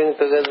moving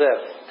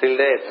together till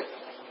date.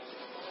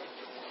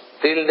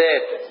 Till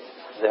date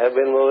they have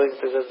been moving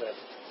together.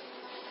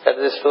 That's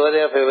the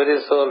story of every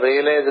soul,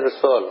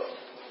 realized soul.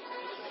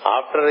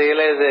 After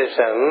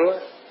realization,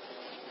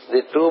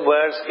 the two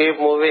birds keep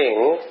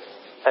moving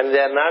and they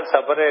are not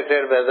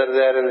separated whether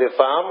they are in the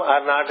farm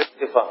or not in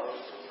the farm.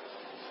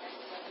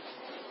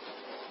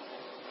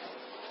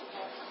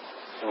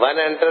 One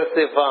enters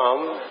the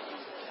farm,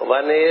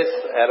 one is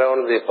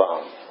around the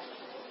farm.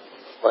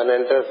 One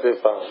enters the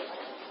farm,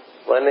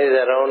 one is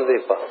around the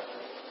farm.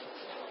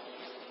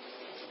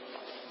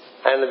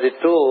 And the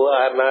two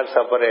are not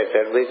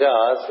separated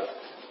because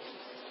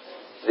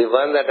the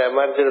one that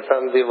emerged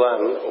from the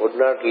one would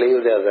not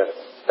leave the other.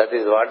 That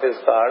is what is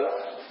called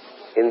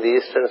in the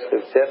Eastern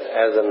scripture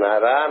as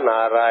Nara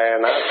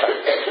Narayana.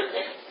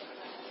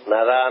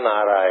 Nara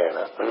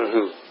Narayana.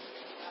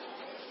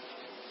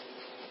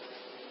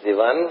 The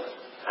one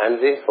and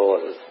the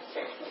whole.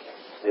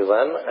 The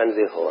one and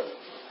the whole.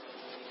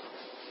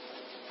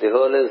 The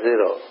whole is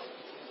 0.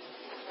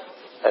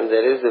 And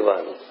there is the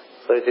one.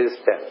 So it is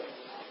 10.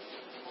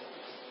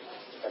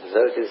 And so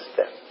it is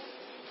 10.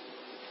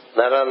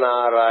 Nara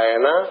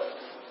Narayana.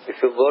 If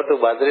you go to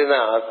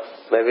Badrinath,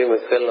 maybe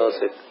Mikhail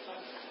knows it.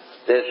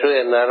 They show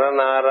a Nara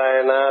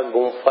Narayana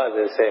Gumfa,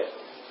 they say,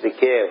 the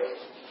cave.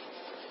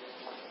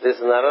 This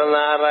Nara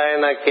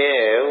Narayana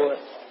cave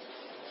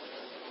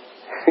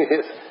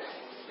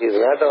is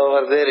not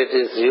over there, it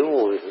is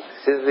you.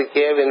 This is the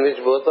cave in which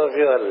both of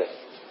you are there.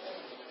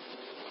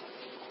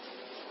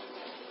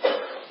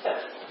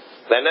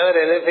 Whenever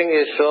anything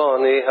is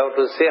shown, we have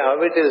to see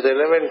how it is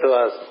relevant to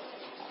us.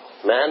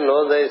 Man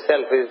knows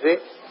thyself is the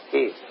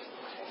key.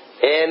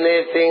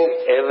 Anything,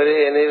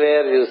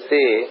 anywhere you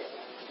see,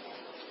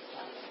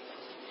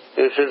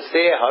 you should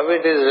see how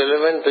it is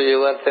relevant to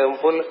your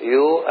temple,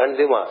 you and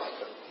the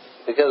master.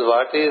 Because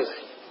what is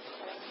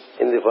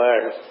in the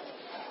world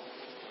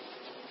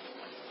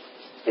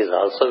is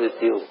also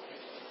with you.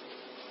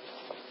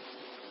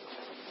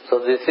 So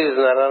this is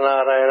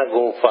Naranarayana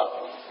Gumfa.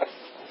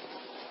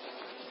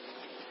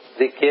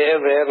 The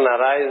cave where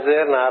Nara is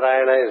there,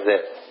 Narayana is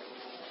there.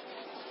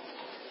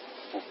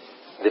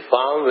 The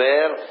farm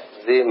where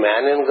the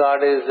man in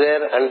God is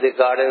there and the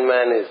God in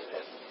man is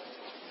there.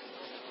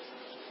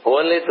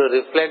 Only to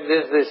reflect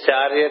this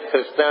chariot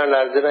Krishna and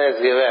Arjuna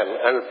is given,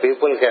 and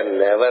people can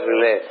never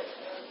relate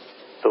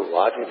to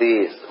what it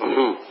is.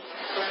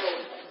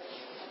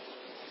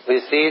 We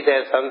see it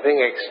as something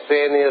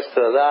extraneous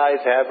to us.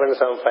 It happened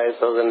some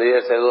 5,000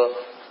 years ago.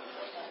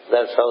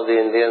 That's how the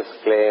Indians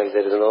claim.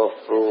 There is no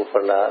proof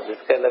and all.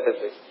 This kind of a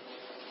thing.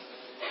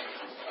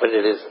 But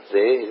it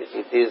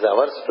is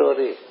our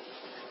story.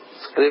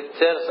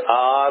 Scriptures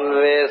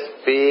always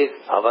speak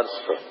our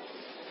story.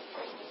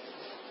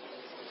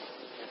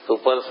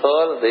 Super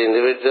soul, the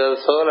individual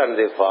soul and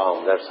the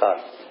form. That's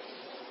all.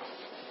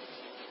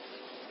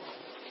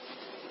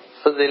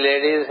 So the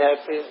lady is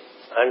happy.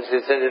 And she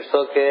said, it's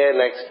okay,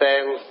 next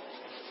time,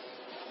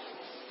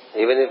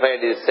 even if I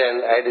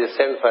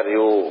descend for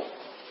you,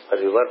 for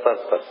your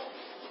purpose.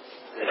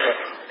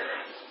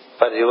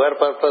 For your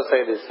purpose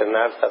I descend,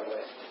 not for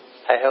me.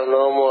 I have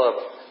no more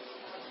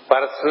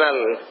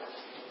personal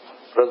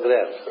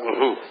programs.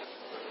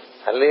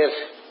 Earlier,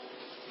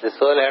 the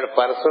soul had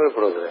personal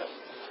programs.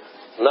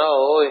 Now,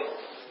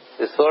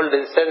 the soul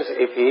descends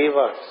if he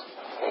wants.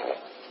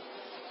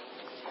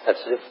 That's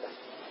different.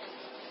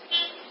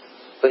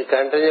 We'll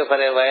continue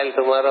for a while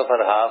tomorrow for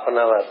half an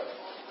hour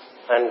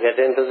and get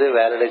into the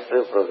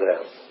valedictory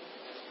program.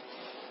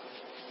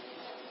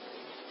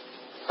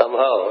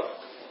 Somehow,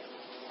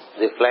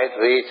 the flight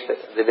reached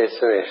the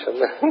destination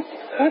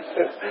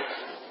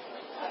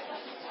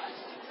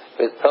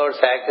without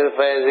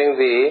sacrificing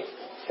the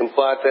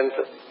important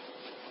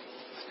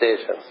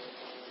stations.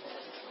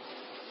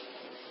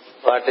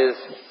 What is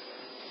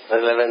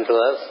relevant to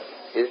us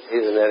is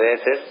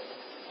narrated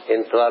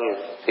in 12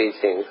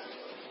 teachings.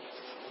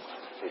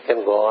 We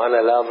can go on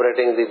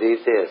elaborating the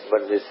details,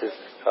 but this is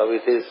how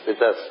it is with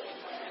us.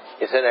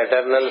 It's an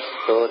eternal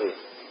story.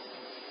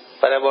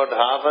 For about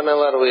half an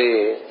hour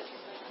we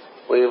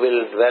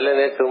will dwell in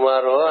it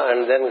tomorrow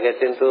and then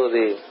get into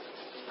the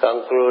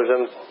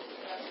conclusion,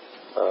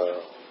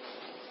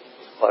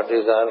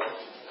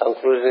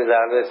 Conclusion is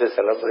always a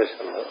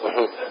celebration.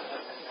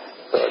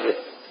 So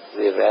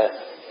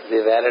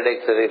the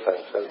valedictory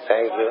function.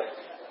 Thank you.